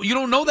 you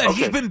don't know that.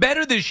 Okay. He's been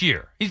better this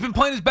year. He's been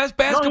playing his best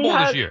basketball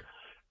this year.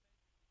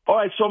 All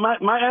right, so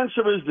my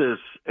answer is this.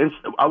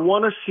 I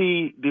want to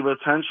see the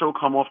potential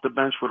come off the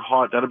bench with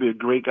Hart. That'll be a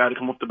great guy to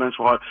come off the bench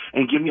with Hart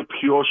and give me a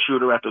pure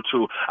shooter at the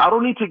two. I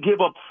don't need to give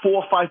up 4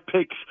 or 5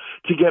 picks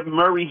to get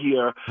Murray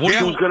here.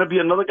 Who's going to be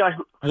another guy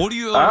who...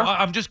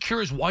 I'm just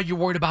curious why you're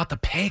worried about the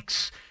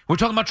picks. We're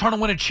talking about trying to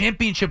win a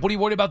championship. What are you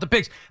worried about the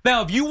picks?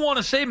 Now, if you want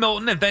to say,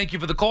 Milton, and thank you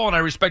for the call, and I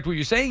respect what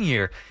you're saying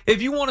here,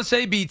 if you want to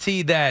say,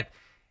 BT, that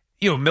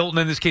Milton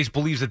in this case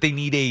believes that they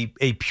need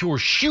a pure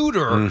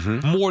shooter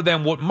more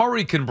than what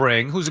Murray can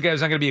bring, who's a guy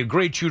who's not going to be a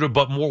great shooter,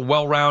 but more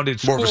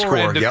well-rounded scorer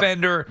and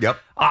defender. Yep.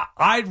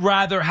 I'd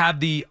rather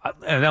have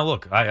now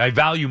look, I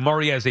value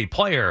Murray as a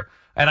player,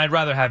 and I'd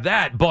rather have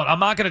that, but I'm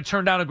not going to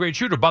turn down a great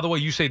shooter. By the way,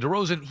 you say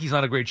DeRozan, he's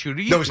not a great shooter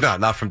either. No, he's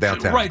not from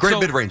downtown. Right, great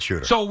mid-range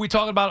shooter. So are we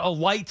talking about a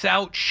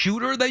lights-out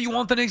shooter that you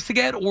want the Knicks to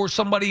get, or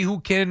somebody who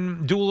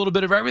can do a little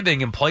bit of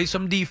everything and play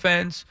some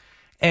defense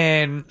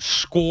and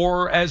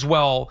score as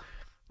well?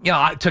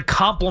 To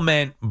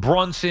complement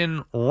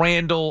Brunson,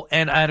 Randall,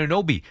 and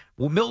Anunoby.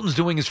 What Milton's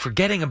doing is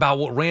forgetting about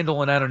what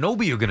Randall and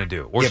Anunoby are going to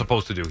do or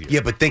supposed to do here.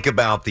 Yeah, but think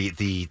about the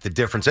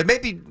difference. And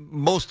maybe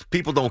most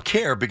people don't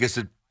care because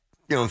it,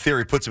 in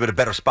theory, puts him in a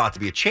better spot to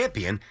be a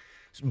champion.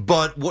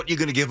 But what you're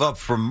going to give up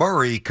for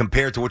Murray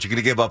compared to what you're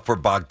going to give up for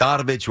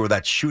Bogdanovich or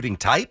that shooting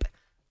type,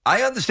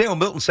 I understand what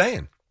Milton's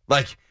saying.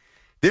 Like,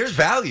 there's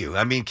value.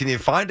 I mean, can you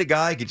find a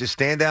guy who can just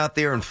stand out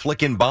there and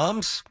flick in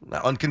bombs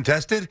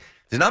uncontested?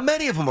 There's not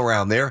many of them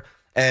around there.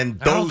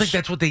 And I don't think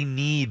that's what they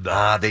need,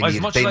 though. They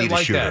need a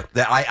shooter.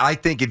 I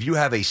think if you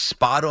have a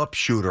spot-up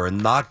shooter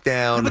and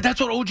knockdown... Yeah, but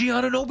that's what OG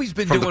Anunoby's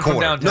been doing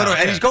from downtown. No,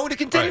 and he's going to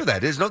continue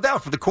that. There's no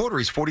doubt. For the quarter,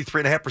 he's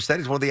 43.5%.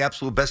 He's one of the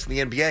absolute best in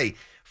the NBA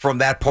from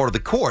that part of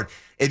the court.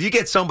 If you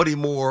get somebody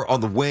more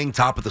on the wing,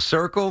 top of the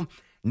circle,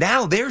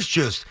 now there's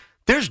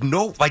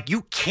no,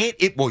 you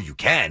can't, you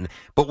can,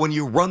 but when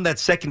you run that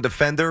second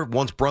defender,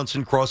 once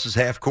Brunson crosses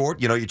half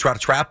court, you try to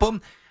trap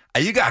him,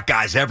 you got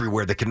guys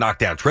everywhere that can knock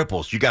down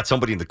triples. You got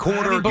somebody in the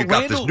corner. You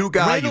got this new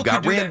guy. You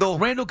got Randall.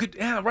 Randall could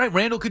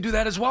do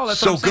that as well.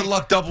 That's so good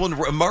luck doubling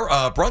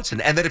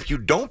Brunson. And then if you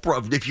don't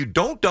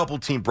double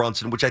team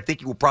Brunson, which I think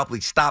you will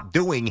probably stop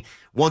doing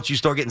once you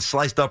start getting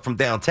sliced up from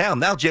downtown,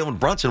 now Jalen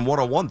Brunson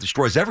 1-on-1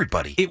 destroys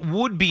everybody. It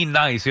would be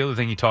nice. The other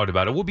thing you talked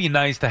about, it would be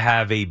nice to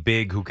have a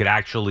big who could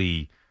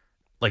actually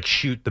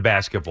shoot the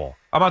basketball.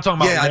 I'm not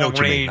talking about long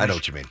range. I know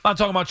what you mean. I'm not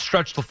talking about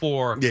stretch the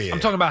floor. I'm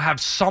talking about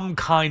have some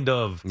kind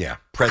of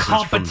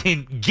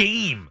competent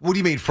game. What do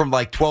you mean, from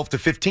 12 to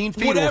 15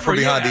 feet or from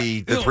behind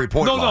the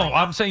 3-point line? No,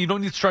 I'm saying you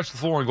don't need to stretch the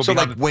floor and go so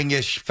behind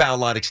wingish, foul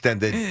line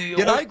extended.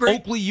 I agree.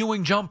 Oakley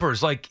Ewing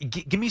jumpers.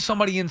 Give me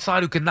somebody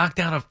inside who can knock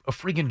down a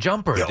freaking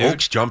jumper, dude.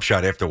 Oak's jump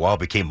shot after a while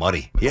became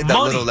muddy. He had that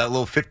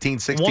little 15,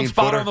 16 one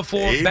spot footer. On the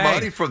floor,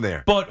 muddy from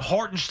there. But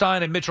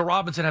Hartenstein and Mitchell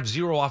Robinson have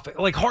zero off.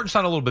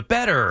 Hartenstein a little bit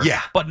better,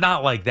 but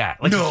not like that.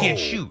 He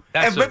can't shoot.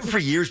 For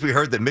years, we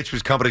heard that Mitch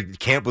was coming to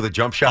camp with a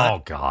jump shot.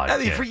 Oh, God.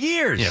 For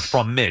years. Yeah,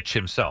 from Mitch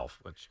himself.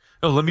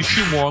 Let me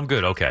shoot more. I'm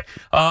good. Okay.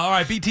 All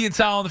right, BT and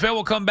Sal on the fair.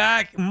 We'll come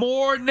back.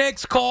 More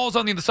Knicks calls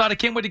on the other side. I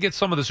can't wait to get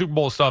some of the Super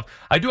Bowl stuff.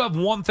 I do have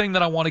one thing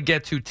that I want to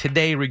get to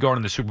today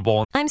regarding the Super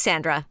Bowl. I'm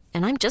Sandra,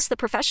 and I'm just the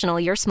professional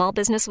your small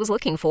business was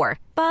looking for.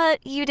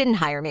 But you didn't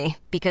hire me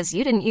because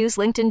you didn't use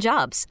LinkedIn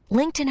Jobs.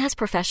 LinkedIn has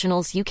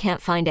professionals you can't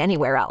find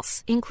anywhere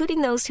else,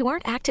 including those who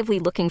aren't actively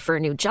looking for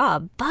a new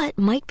job, but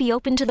might be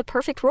open to the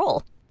perfect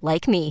role,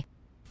 like me.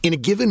 In a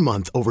given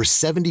month, over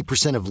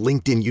 70% of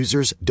LinkedIn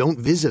users don't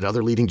visit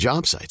other leading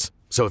job sites.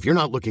 So if you're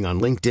not looking on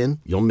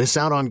LinkedIn, you'll miss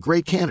out on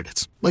great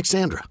candidates like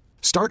Sandra.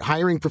 Start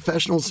hiring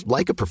professionals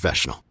like a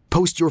professional.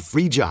 Post your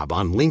free job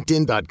on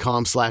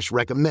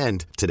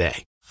linkedin.com/recommend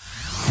today.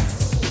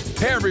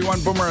 Hey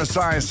everyone, Boomer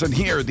Esiason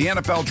here. The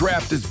NFL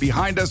Draft is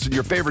behind us and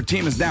your favorite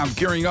team is now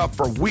gearing up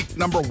for week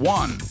number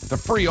 1. The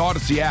free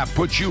Odyssey app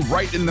puts you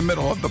right in the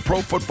middle of the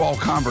pro football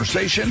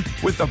conversation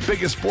with the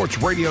biggest sports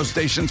radio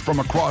stations from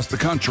across the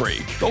country.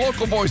 The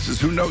local voices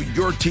who know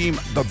your team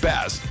the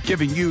best,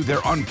 giving you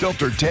their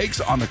unfiltered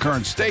takes on the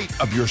current state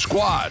of your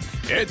squad.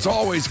 It's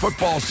always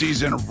football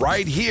season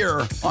right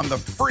here on the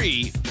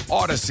free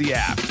Odyssey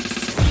app.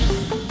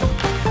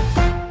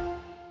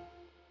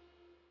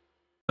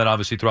 Then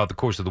obviously throughout the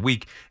course of the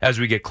week, as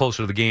we get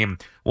closer to the game,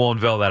 we'll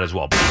unveil that as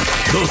well.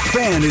 The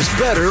Fan is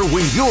better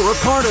when you're a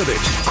part of it.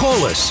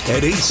 Call us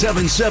at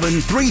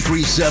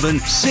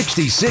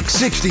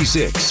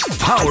 877-337-6666.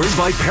 Powered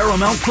by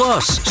Paramount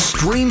Plus.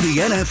 Stream the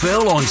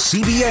NFL on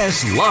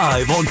CBS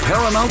live on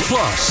Paramount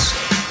Plus.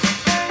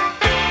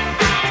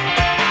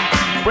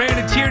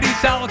 Brandon Tierney,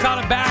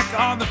 Salicata back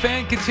on the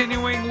Fan,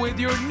 continuing with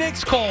your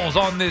Knicks calls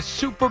on this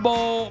Super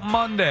Bowl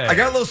Monday. I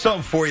got a little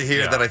something for you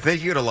here that I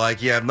think you're going to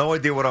like. You have no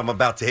idea what I'm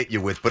about to hit you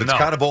with, but it's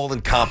kind of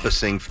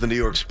all-encompassing for the New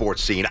York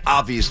sports scene.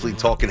 Obviously,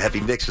 talking heavy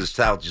Knicks, as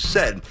Sal just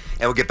said, and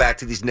we'll get back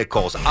to these Knicks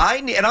calls.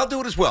 And I'll do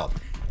it as well.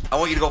 I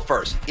want you to go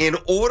first. In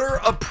order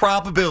of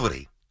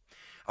probability,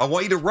 I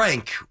want you to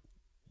rank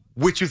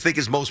which you think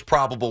is most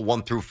probable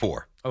 1 through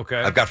 4. Okay.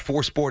 I've got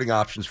 4 sporting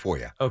options for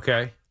you.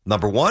 Okay.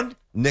 Number 1,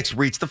 Knicks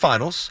reach the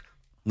finals.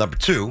 Number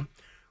 2,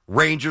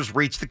 Rangers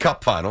reach the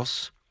Cup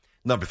finals.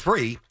 Number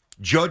 3,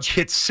 Judge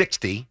hits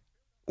 60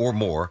 or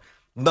more.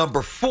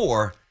 Number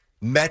 4,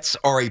 Mets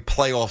are a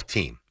playoff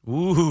team.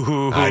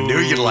 Ooh. I knew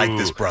you'd like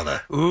this,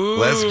 brother. Ooh.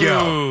 Let's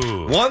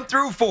go. 1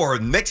 through 4,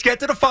 Knicks get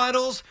to the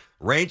finals.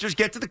 Rangers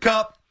get to the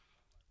Cup.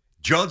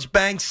 Judge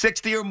bangs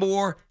 60 or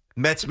more.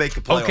 Mets make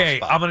the playoff Okay,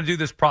 spot. I'm going to do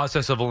this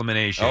process of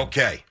elimination.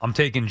 Okay. I'm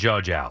taking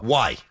Judge out.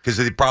 Why? Because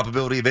of the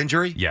probability of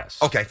injury? Yes.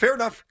 Okay, fair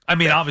enough. I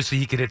mean, obviously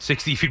he could hit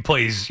 60 if he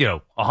plays,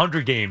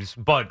 100 games,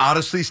 but...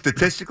 Honestly,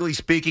 statistically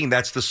speaking,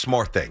 that's the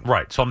smart thing.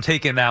 Right, so I'm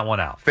taking that one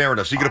out. Fair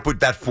enough. So you're going to put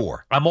that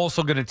 4. I'm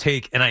also going to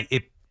take, and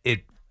it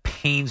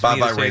pains me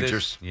Bye-bye, to say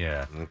Rangers. this.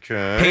 Yeah.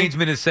 Okay. Pains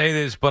me to say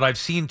this, but I've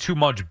seen too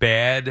much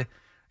bad.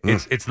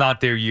 It's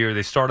not their year.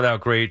 They started out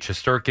great.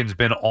 Shesterkin's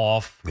been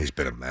off. He's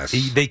been a mess.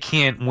 They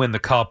can't win the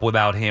Cup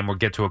without him or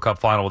get to a Cup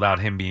final without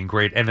him being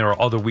great, and there are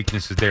other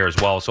weaknesses there as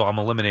well, so I'm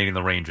eliminating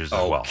the Rangers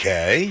as well.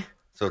 Okay.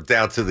 So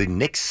down to the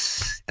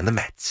Knicks and the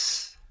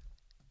Mets.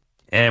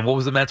 And what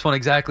was the Mets one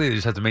exactly? They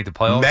just have to make the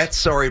playoffs?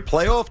 Mets are a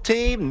playoff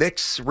team.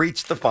 Knicks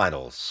reach the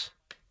finals.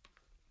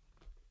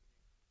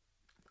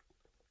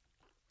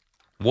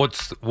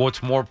 What's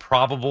more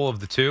probable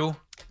of the two?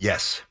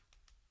 Yes.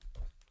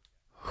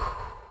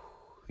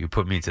 You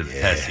put me to the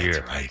test here.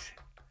 That's right.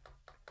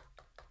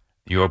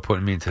 You are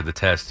putting me to the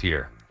test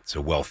here. It's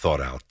a well thought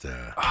out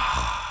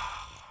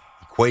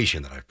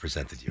equation that I've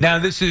presented you. Now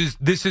this is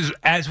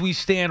as we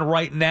stand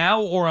right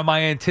now, or am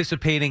I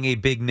anticipating a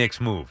big Knicks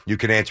move? You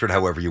can answer it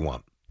however you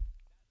want,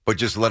 but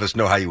just let us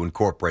know how you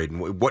incorporate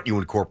and what you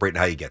incorporate and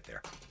how you get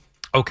there.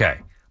 Okay,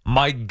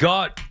 my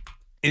gut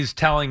is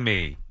telling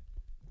me.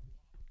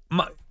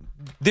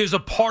 There's a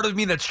part of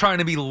me that's trying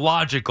to be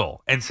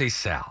logical and say,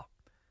 Sal.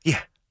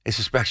 Yeah. This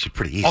is actually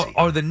pretty easy.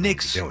 Are the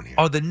Knicks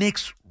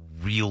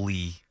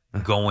really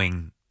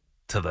going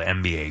to the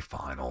NBA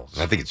Finals?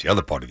 I think it's the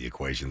other part of the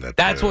equation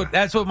that's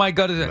what my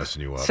gut is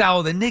messing you up.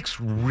 Sal, are the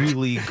Knicks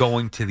really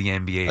going to the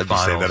NBA I'd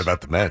Finals? say that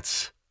about the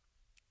Mets.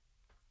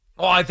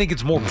 Well, I think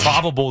it's more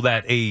probable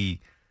that the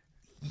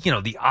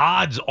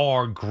odds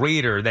are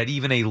greater that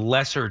even a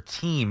lesser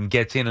team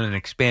gets in an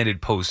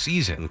expanded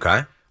postseason.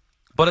 Okay,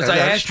 but as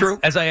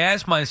I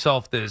ask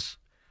myself this.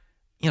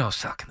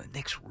 Sal, can the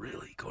Knicks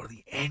really go to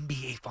the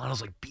NBA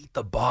Finals? Like, beat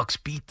the Bucks,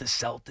 beat the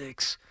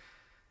Celtics?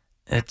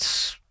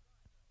 It's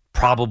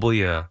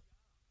probably a...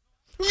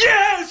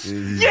 Yes!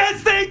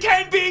 Yes, they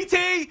can,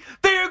 BT!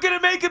 They're going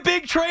to make a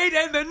big trade,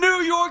 and the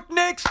New York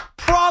Knicks,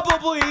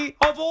 probably,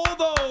 of all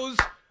those,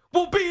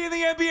 will be in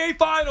the NBA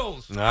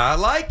Finals. I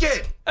like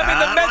it. I mean,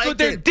 the Mets with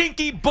their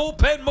dinky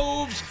bullpen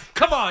moves.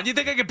 Come on, you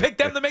think I can pick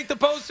them to make the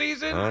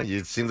postseason?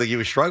 It seemed like you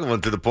were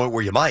struggling to the point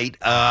where you might.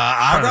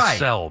 All right.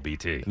 Sell,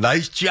 BT.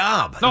 Nice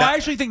job. No, I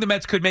actually think the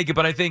Mets could make it,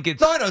 but I think it's...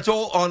 No, it's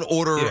all on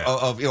order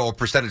of a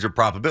percentage of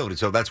probability,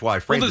 so that's why I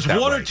framed it that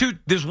way.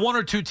 There's one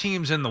or two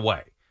teams in the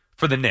way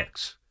for the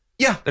Knicks.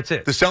 Yeah. That's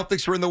it. The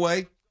Celtics are in the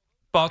way.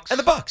 Bucks. And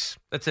the Bucks.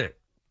 That's it.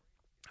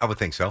 I would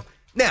think so.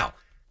 Now...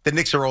 The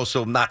Knicks are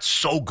also not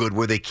so good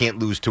where they can't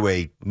lose to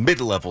a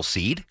mid-level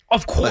seed.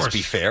 Of course. Let's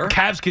be fair.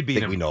 Cavs could beat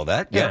them. them. We know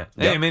that. Yeah.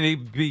 Yep. I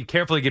mean, be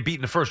careful to get beat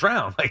in the first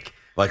round.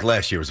 Like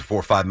last year, it was a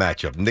 4-5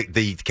 matchup.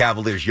 The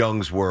Cavaliers'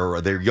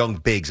 their young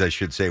bigs, I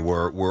should say,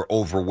 were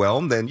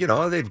overwhelmed. And,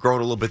 they've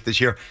grown a little bit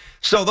this year.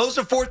 So those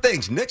are 4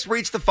 things. Knicks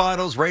reach the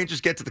finals. Rangers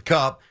get to the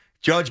Cup.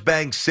 Judge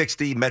bangs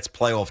 60. Mets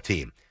playoff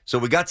team. So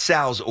we got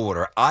Sal's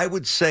order. I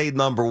would say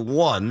number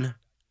 1...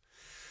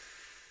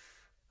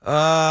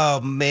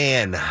 Oh,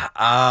 man.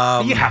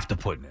 You have to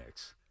put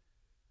Knicks.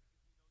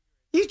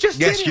 You just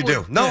Yes, you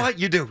do. No,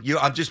 you do.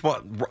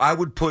 I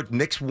would put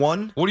Knicks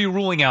 1. What are you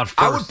ruling out first?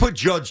 I would put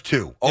Judge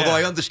 2, although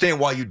I understand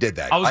why you did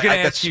that. I was going to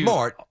ask that's you.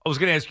 Smart. I was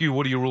going to ask you,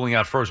 what are you ruling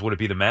out first? Would it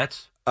be the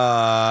Mets?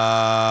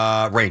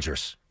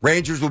 Rangers.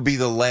 Rangers would be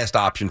the last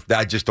option.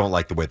 I just don't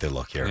like the way they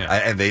look here.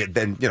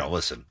 Yeah.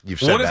 Listen,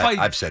 you've said that.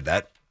 I've said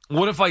that.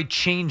 What if I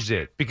changed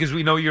it? Because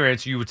we know your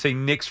answer. You would say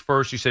Knicks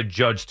first. You said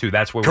Judge 2.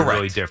 That's where we're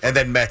really different. And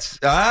then Mets.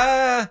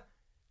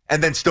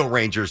 And then still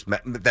Rangers,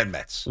 then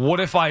Mets.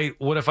 What if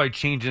I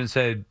changed it and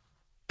said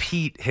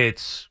Pete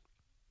hits,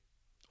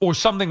 or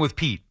something with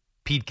Pete?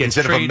 Pete gets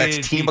instead traded, of a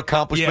Mets team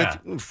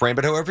accomplishment. Frame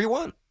it however you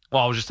want.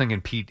 Well, I was just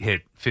thinking Pete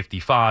hit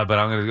 55, but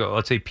I'm going to go.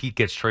 Let's say Pete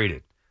gets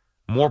traded.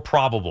 More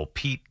probable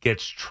Pete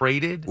gets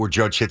traded. Or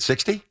Judge hit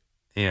 60?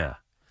 Yeah.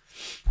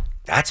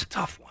 That's a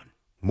tough one.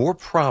 More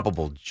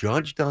probable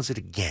Judge does it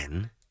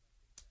again.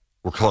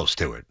 We're close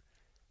to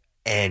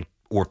it.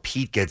 Or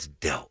Pete gets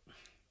dealt.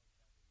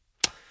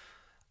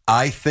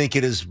 I think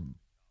it is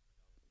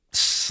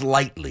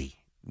slightly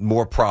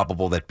more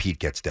probable that Pete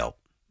gets dealt.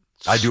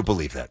 I do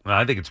believe that.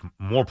 I think it's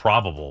more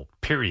probable,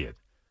 period,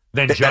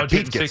 than Judge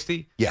hitting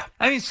 60. Yeah.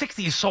 I mean,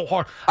 60 is so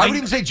hard. I would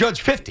even say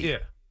Judge 50. Yeah.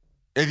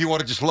 If you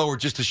want to just lower,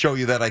 just to show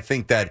you that I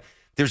think that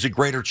there's a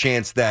greater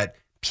chance that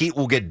Pete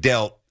will get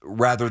dealt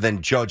rather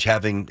than Judge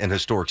having an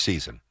historic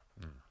season.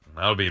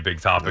 That'll be a big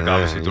topic,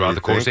 obviously, throughout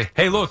the course.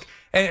 Hey, look,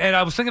 and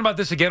I was thinking about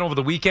this again over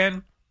the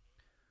weekend.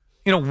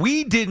 You know,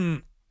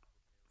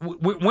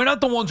 we're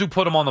not the ones who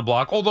put him on the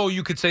block, although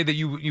you could say that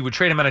you would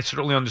trade him, and I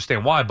certainly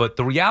understand why. But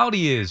the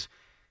reality is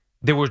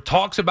there were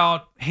talks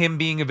about him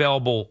being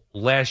available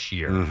last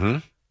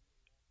year,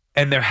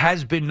 and there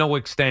has been no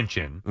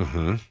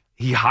extension.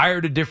 He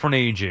hired a different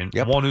agent,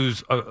 one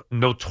who's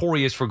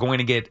notorious for going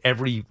to get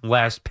every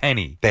last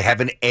penny. They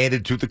haven't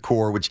added to the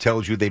core, which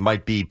tells you they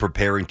might be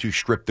preparing to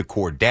strip the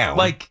core down.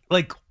 Like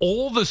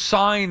all the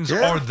signs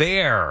are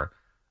there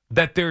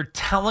that they're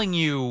telling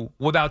you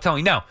without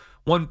telling. Now,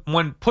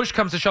 when push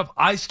comes to shove,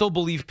 I still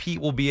believe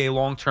Pete will be a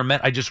long-term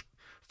Met. I just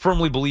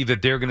firmly believe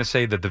that they're going to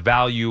say that the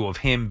value of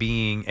him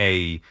being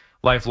a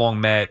lifelong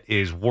Met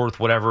is worth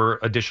whatever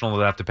additional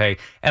they have to pay.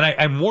 And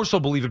I more so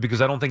believe it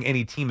because I don't think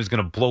any team is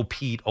going to blow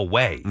Pete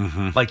away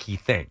like he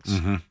thinks.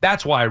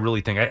 That's why I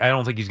really think. I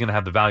don't think he's going to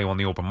have the value on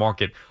the open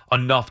market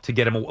enough to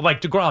get him like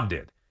DeGrom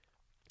did.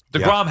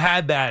 DeGrom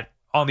had that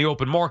on the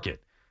open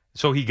market,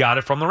 so he got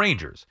it from the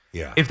Rangers.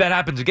 Yeah. If that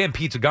happens again,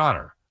 Pete's a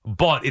goner.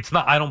 But it's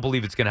not. I don't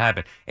believe it's going to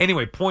happen.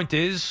 Anyway, point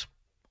is,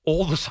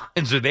 all the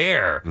signs are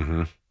there.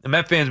 The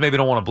Met fans maybe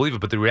don't want to believe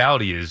it, but the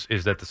reality is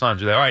that the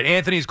signs are there. All right,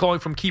 Anthony's calling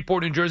from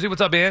Keyport, New Jersey.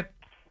 What's up, Ant?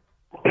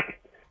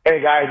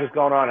 Hey, guys. What's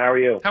going on? How are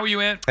you? How are you,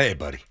 Ant? Hey,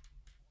 buddy.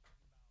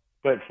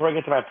 But before I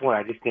get to my point,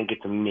 I just think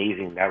it's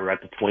amazing that we're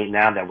at the point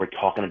now that we're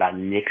talking about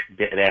Knicks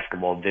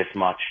basketball this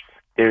much.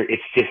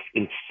 It's just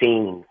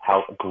insane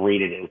how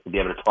great it is to be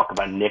able to talk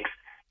about Knicks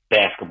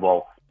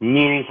basketball,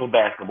 meaningful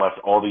basketball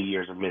after all the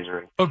years of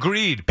misery.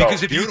 Agreed.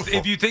 Because if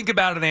you think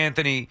about it,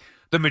 Anthony,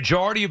 the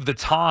majority of the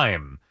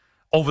time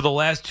over the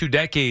last 2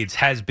 decades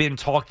has been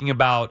talking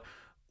about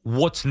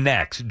what's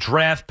next,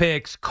 draft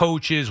picks,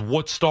 coaches,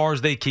 what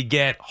stars they could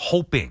get,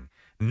 hoping.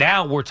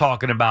 Now we're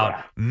talking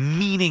about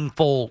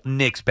meaningful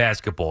Knicks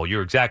basketball.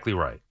 You're exactly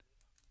right.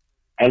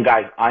 And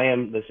guys,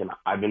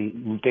 I've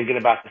been thinking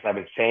about this. I've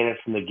been saying it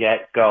from the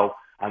get-go.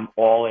 I'm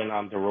all in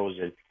on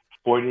DeRozan.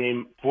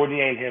 48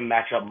 and him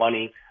match up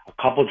money, a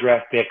couple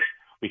draft picks.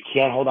 We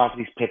can't hold on to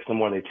these picks no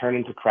more. They turn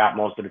into crap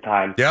most of the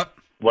time. Yep.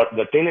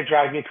 The thing that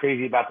drives me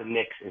crazy about the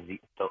Knicks is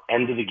the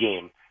end of the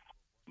game.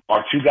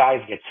 Our two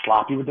guys get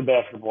sloppy with the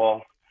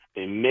basketball.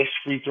 They miss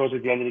free throws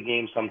at the end of the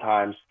game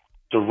sometimes.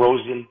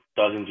 DeRozan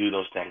doesn't do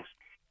those things.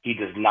 He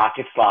does not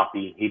get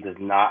sloppy. He does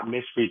not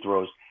miss free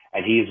throws,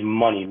 and he is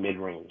money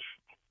mid-range.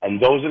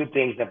 And those are the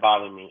things that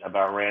bother me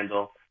about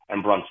Randall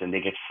and Brunson.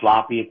 They get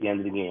sloppy at the end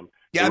of the game.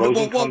 Yeah,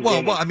 Randall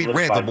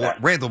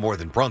more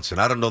than Brunson.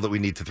 I don't know that we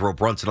need to throw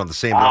Brunson on the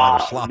same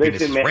line of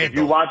sloppiness as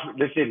Randall.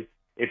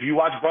 If you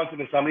watch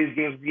Brunson in some of these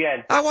games at the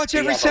end, I watch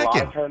every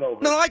second.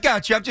 No, I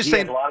got you. I'm just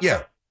saying,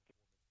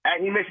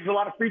 and he misses a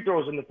lot of free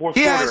throws in the fourth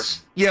quarter.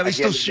 Yes. Yeah,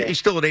 he's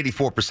still at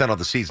 84% of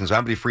the season. So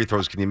how many free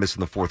throws can you miss in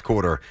the fourth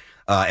quarter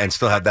and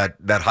still have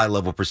that high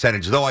level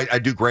percentage? Though I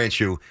do grant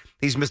you,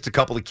 he's missed a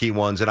couple of key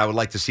ones, and I would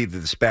like to see the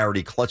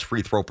disparity. Clutch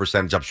free throw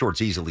percentage, I'm sure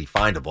it's easily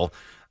findable.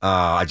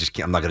 I just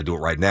can't. I'm not going to do it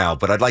right now,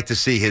 but I'd like to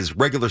see his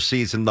regular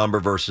season number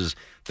versus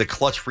the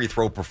clutch free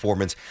throw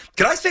performance.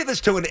 Can I say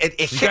this too?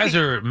 You guys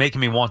are making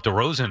me want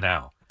DeRozan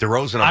now.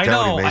 DeRozan, I'm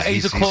telling you, man,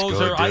 he's a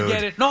closer. Good, I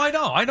get it. No,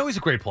 I know he's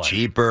a great player.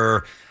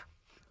 Cheaper.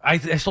 I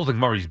still think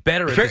Murray's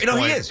better at this point.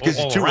 No, he is, because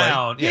he's two-way.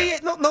 Yeah,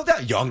 no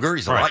doubt. Younger.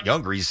 He's a lot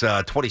younger. He's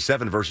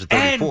 27 versus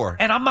 34.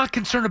 And I'm not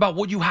concerned about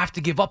what you have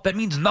to give up. That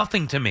means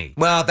nothing to me.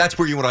 Well, that's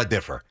where you and I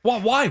differ.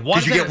 Well, why?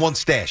 Because you get one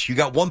stash. You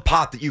got one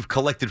pot that you've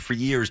collected for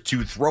years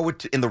to throw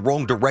it in the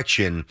wrong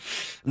direction.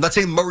 I'm not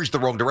saying Murray's the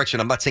wrong direction.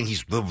 I'm not saying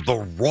he's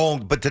the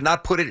wrong, but to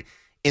not put it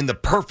in the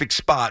perfect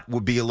spot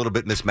would be a little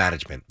bit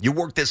mismanagement. You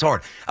worked this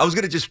hard. I was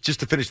going to just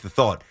to finish the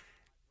thought.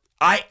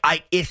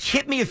 It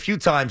hit me a few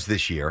times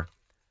this year.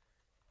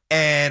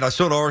 And I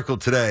saw an article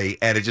today,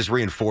 and it just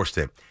reinforced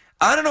it.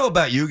 I don't know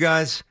about you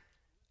guys.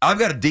 I've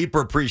got a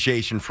deeper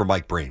appreciation for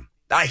Mike Breen.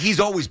 He's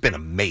always been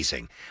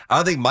amazing.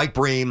 I think Mike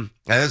Breen, and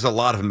there's a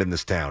lot of them in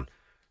this town.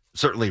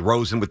 Certainly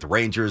Rosen with the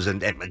Rangers,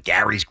 and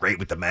Gary's great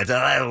with the Mets.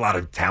 A lot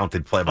of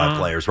talented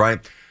play-by-players,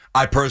 right?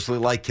 I personally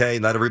like Kay.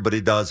 Not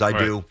everybody does. I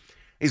do.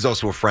 He's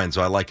also a friend,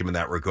 so I like him in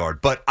that regard.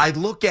 But I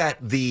look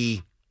at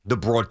the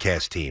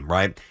broadcast team,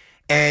 right?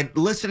 And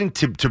listening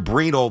to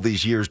Breen all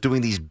these years,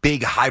 doing these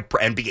big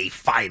NBA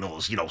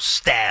finals,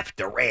 Steph,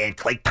 Durant,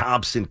 Klay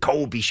Thompson,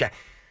 Kobe, Shaq.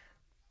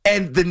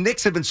 And the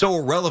Knicks have been so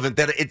irrelevant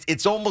that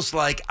it's almost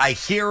like I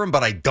hear them,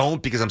 but I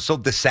don't because I'm so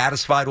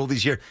dissatisfied all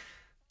these years.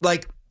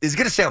 Like, it's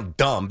going to sound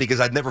dumb because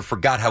I've never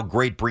forgot how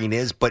great Breen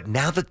is, but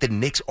now that the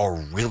Knicks are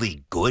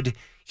really good,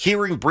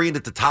 hearing Breen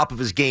at the top of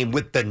his game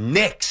with the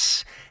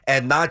Knicks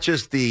and not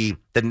just the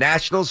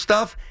national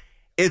stuff,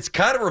 it's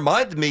kind of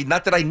reminded me,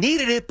 not that I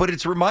needed it, but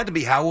it's reminded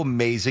me how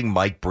amazing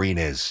Mike Breen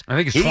is. I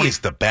think it's He is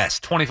the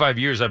best. 25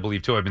 years, I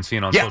believe, too. I've been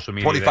seeing on social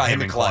media 25, that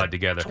him and Clyde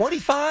together.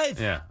 25?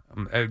 Yeah.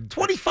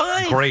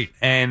 25? Great.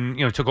 And,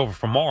 took over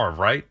from Marv,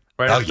 right?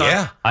 Oh,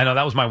 yeah. I know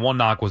that was my one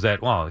knock was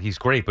that, well, he's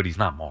great, but he's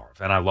not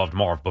Marv. And I loved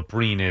Marv, but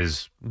Breen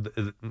is,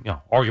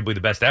 arguably the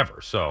best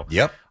ever. So,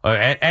 yep.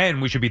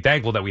 And we should be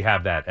thankful that we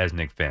have that as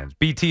Knicks fans.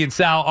 BT and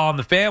Sal on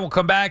the Fan. We'll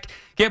come back,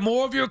 get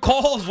more of your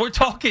calls. We're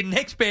talking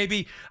Knicks,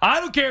 baby.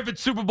 I don't care if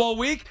it's Super Bowl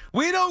week.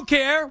 We don't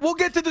care. We'll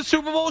get to the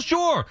Super Bowl,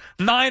 sure.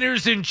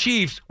 Niners and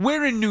Chiefs.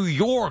 We're in New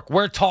York.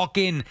 We're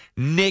talking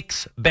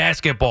Knicks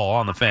basketball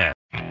on the Fan.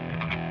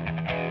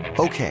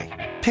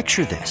 Okay,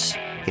 picture this.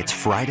 It's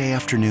Friday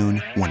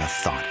afternoon when a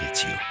thought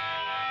hits you.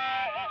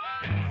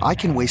 I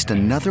can waste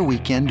another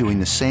weekend doing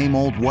the same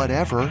old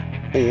whatever,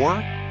 or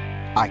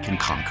I can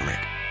conquer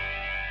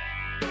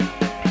it.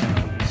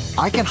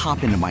 I can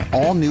hop into my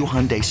all-new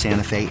Hyundai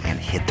Santa Fe and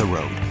hit the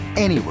road.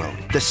 Any road.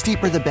 The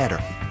steeper, the better.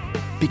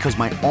 Because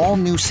my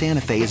all-new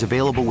Santa Fe is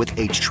available with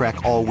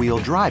H-Track all-wheel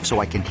drive, so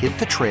I can hit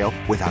the trail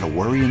without a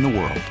worry in the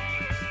world.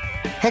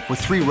 Heck, with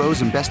 3 rows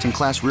and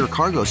best-in-class rear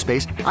cargo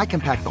space, I can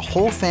pack the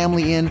whole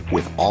family in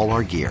with all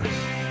our gear.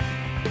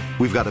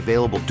 We've got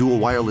available dual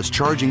wireless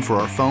charging for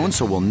our phones,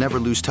 so we'll never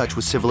lose touch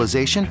with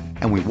civilization,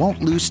 and we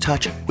won't lose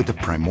touch with the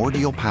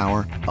primordial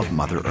power of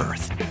Mother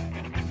Earth.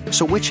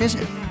 So which is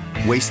it?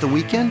 Waste the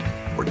weekend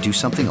or do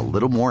something a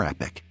little more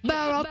epic?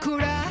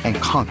 And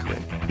conquer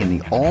it in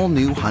the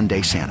all-new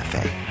Hyundai Santa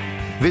Fe.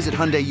 Visit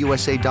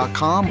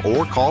HyundaiUSA.com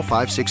or call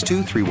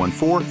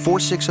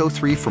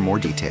 562-314-4603 for more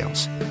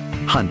details.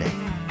 Hyundai,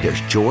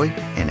 there's joy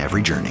in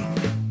every journey.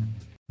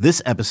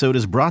 This episode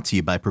is brought to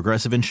you by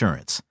Progressive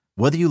Insurance.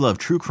 Whether you love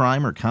true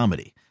crime or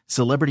comedy,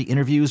 celebrity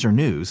interviews or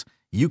news,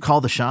 you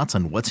call the shots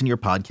on what's in your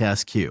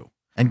podcast queue.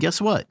 And guess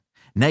what?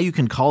 Now you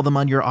can call them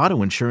on your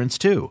auto insurance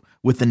too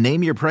with the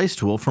Name Your Price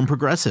tool from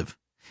Progressive.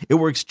 It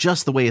works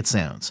just the way it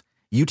sounds.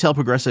 You tell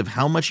Progressive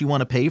how much you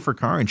want to pay for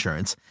car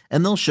insurance,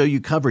 and they'll show you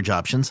coverage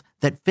options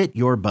that fit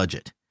your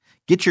budget.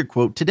 Get your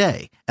quote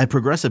today at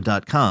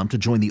Progressive.com to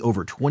join the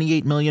over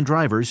 28 million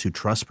drivers who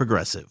trust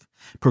Progressive.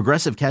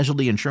 Progressive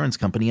Casualty Insurance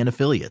Company and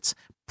Affiliates.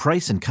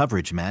 Price and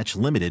coverage match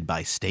limited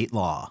by state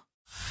law.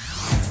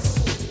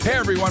 Hey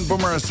everyone,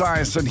 Boomer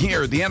Esiason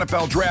here. The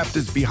NFL Draft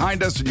is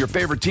behind us and your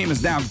favorite team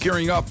is now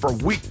gearing up for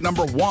week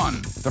number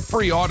 1. The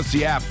free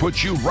Odyssey app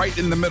puts you right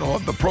in the middle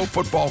of the pro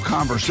football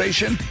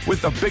conversation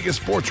with the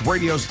biggest sports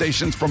radio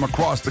stations from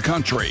across the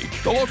country.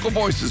 The local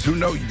voices who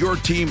know your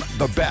team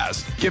the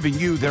best, giving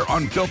you their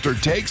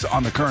unfiltered takes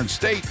on the current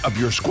state of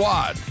your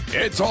squad.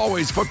 It's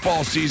always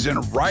football season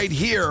right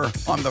here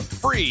on the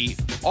free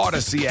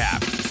Odyssey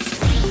app.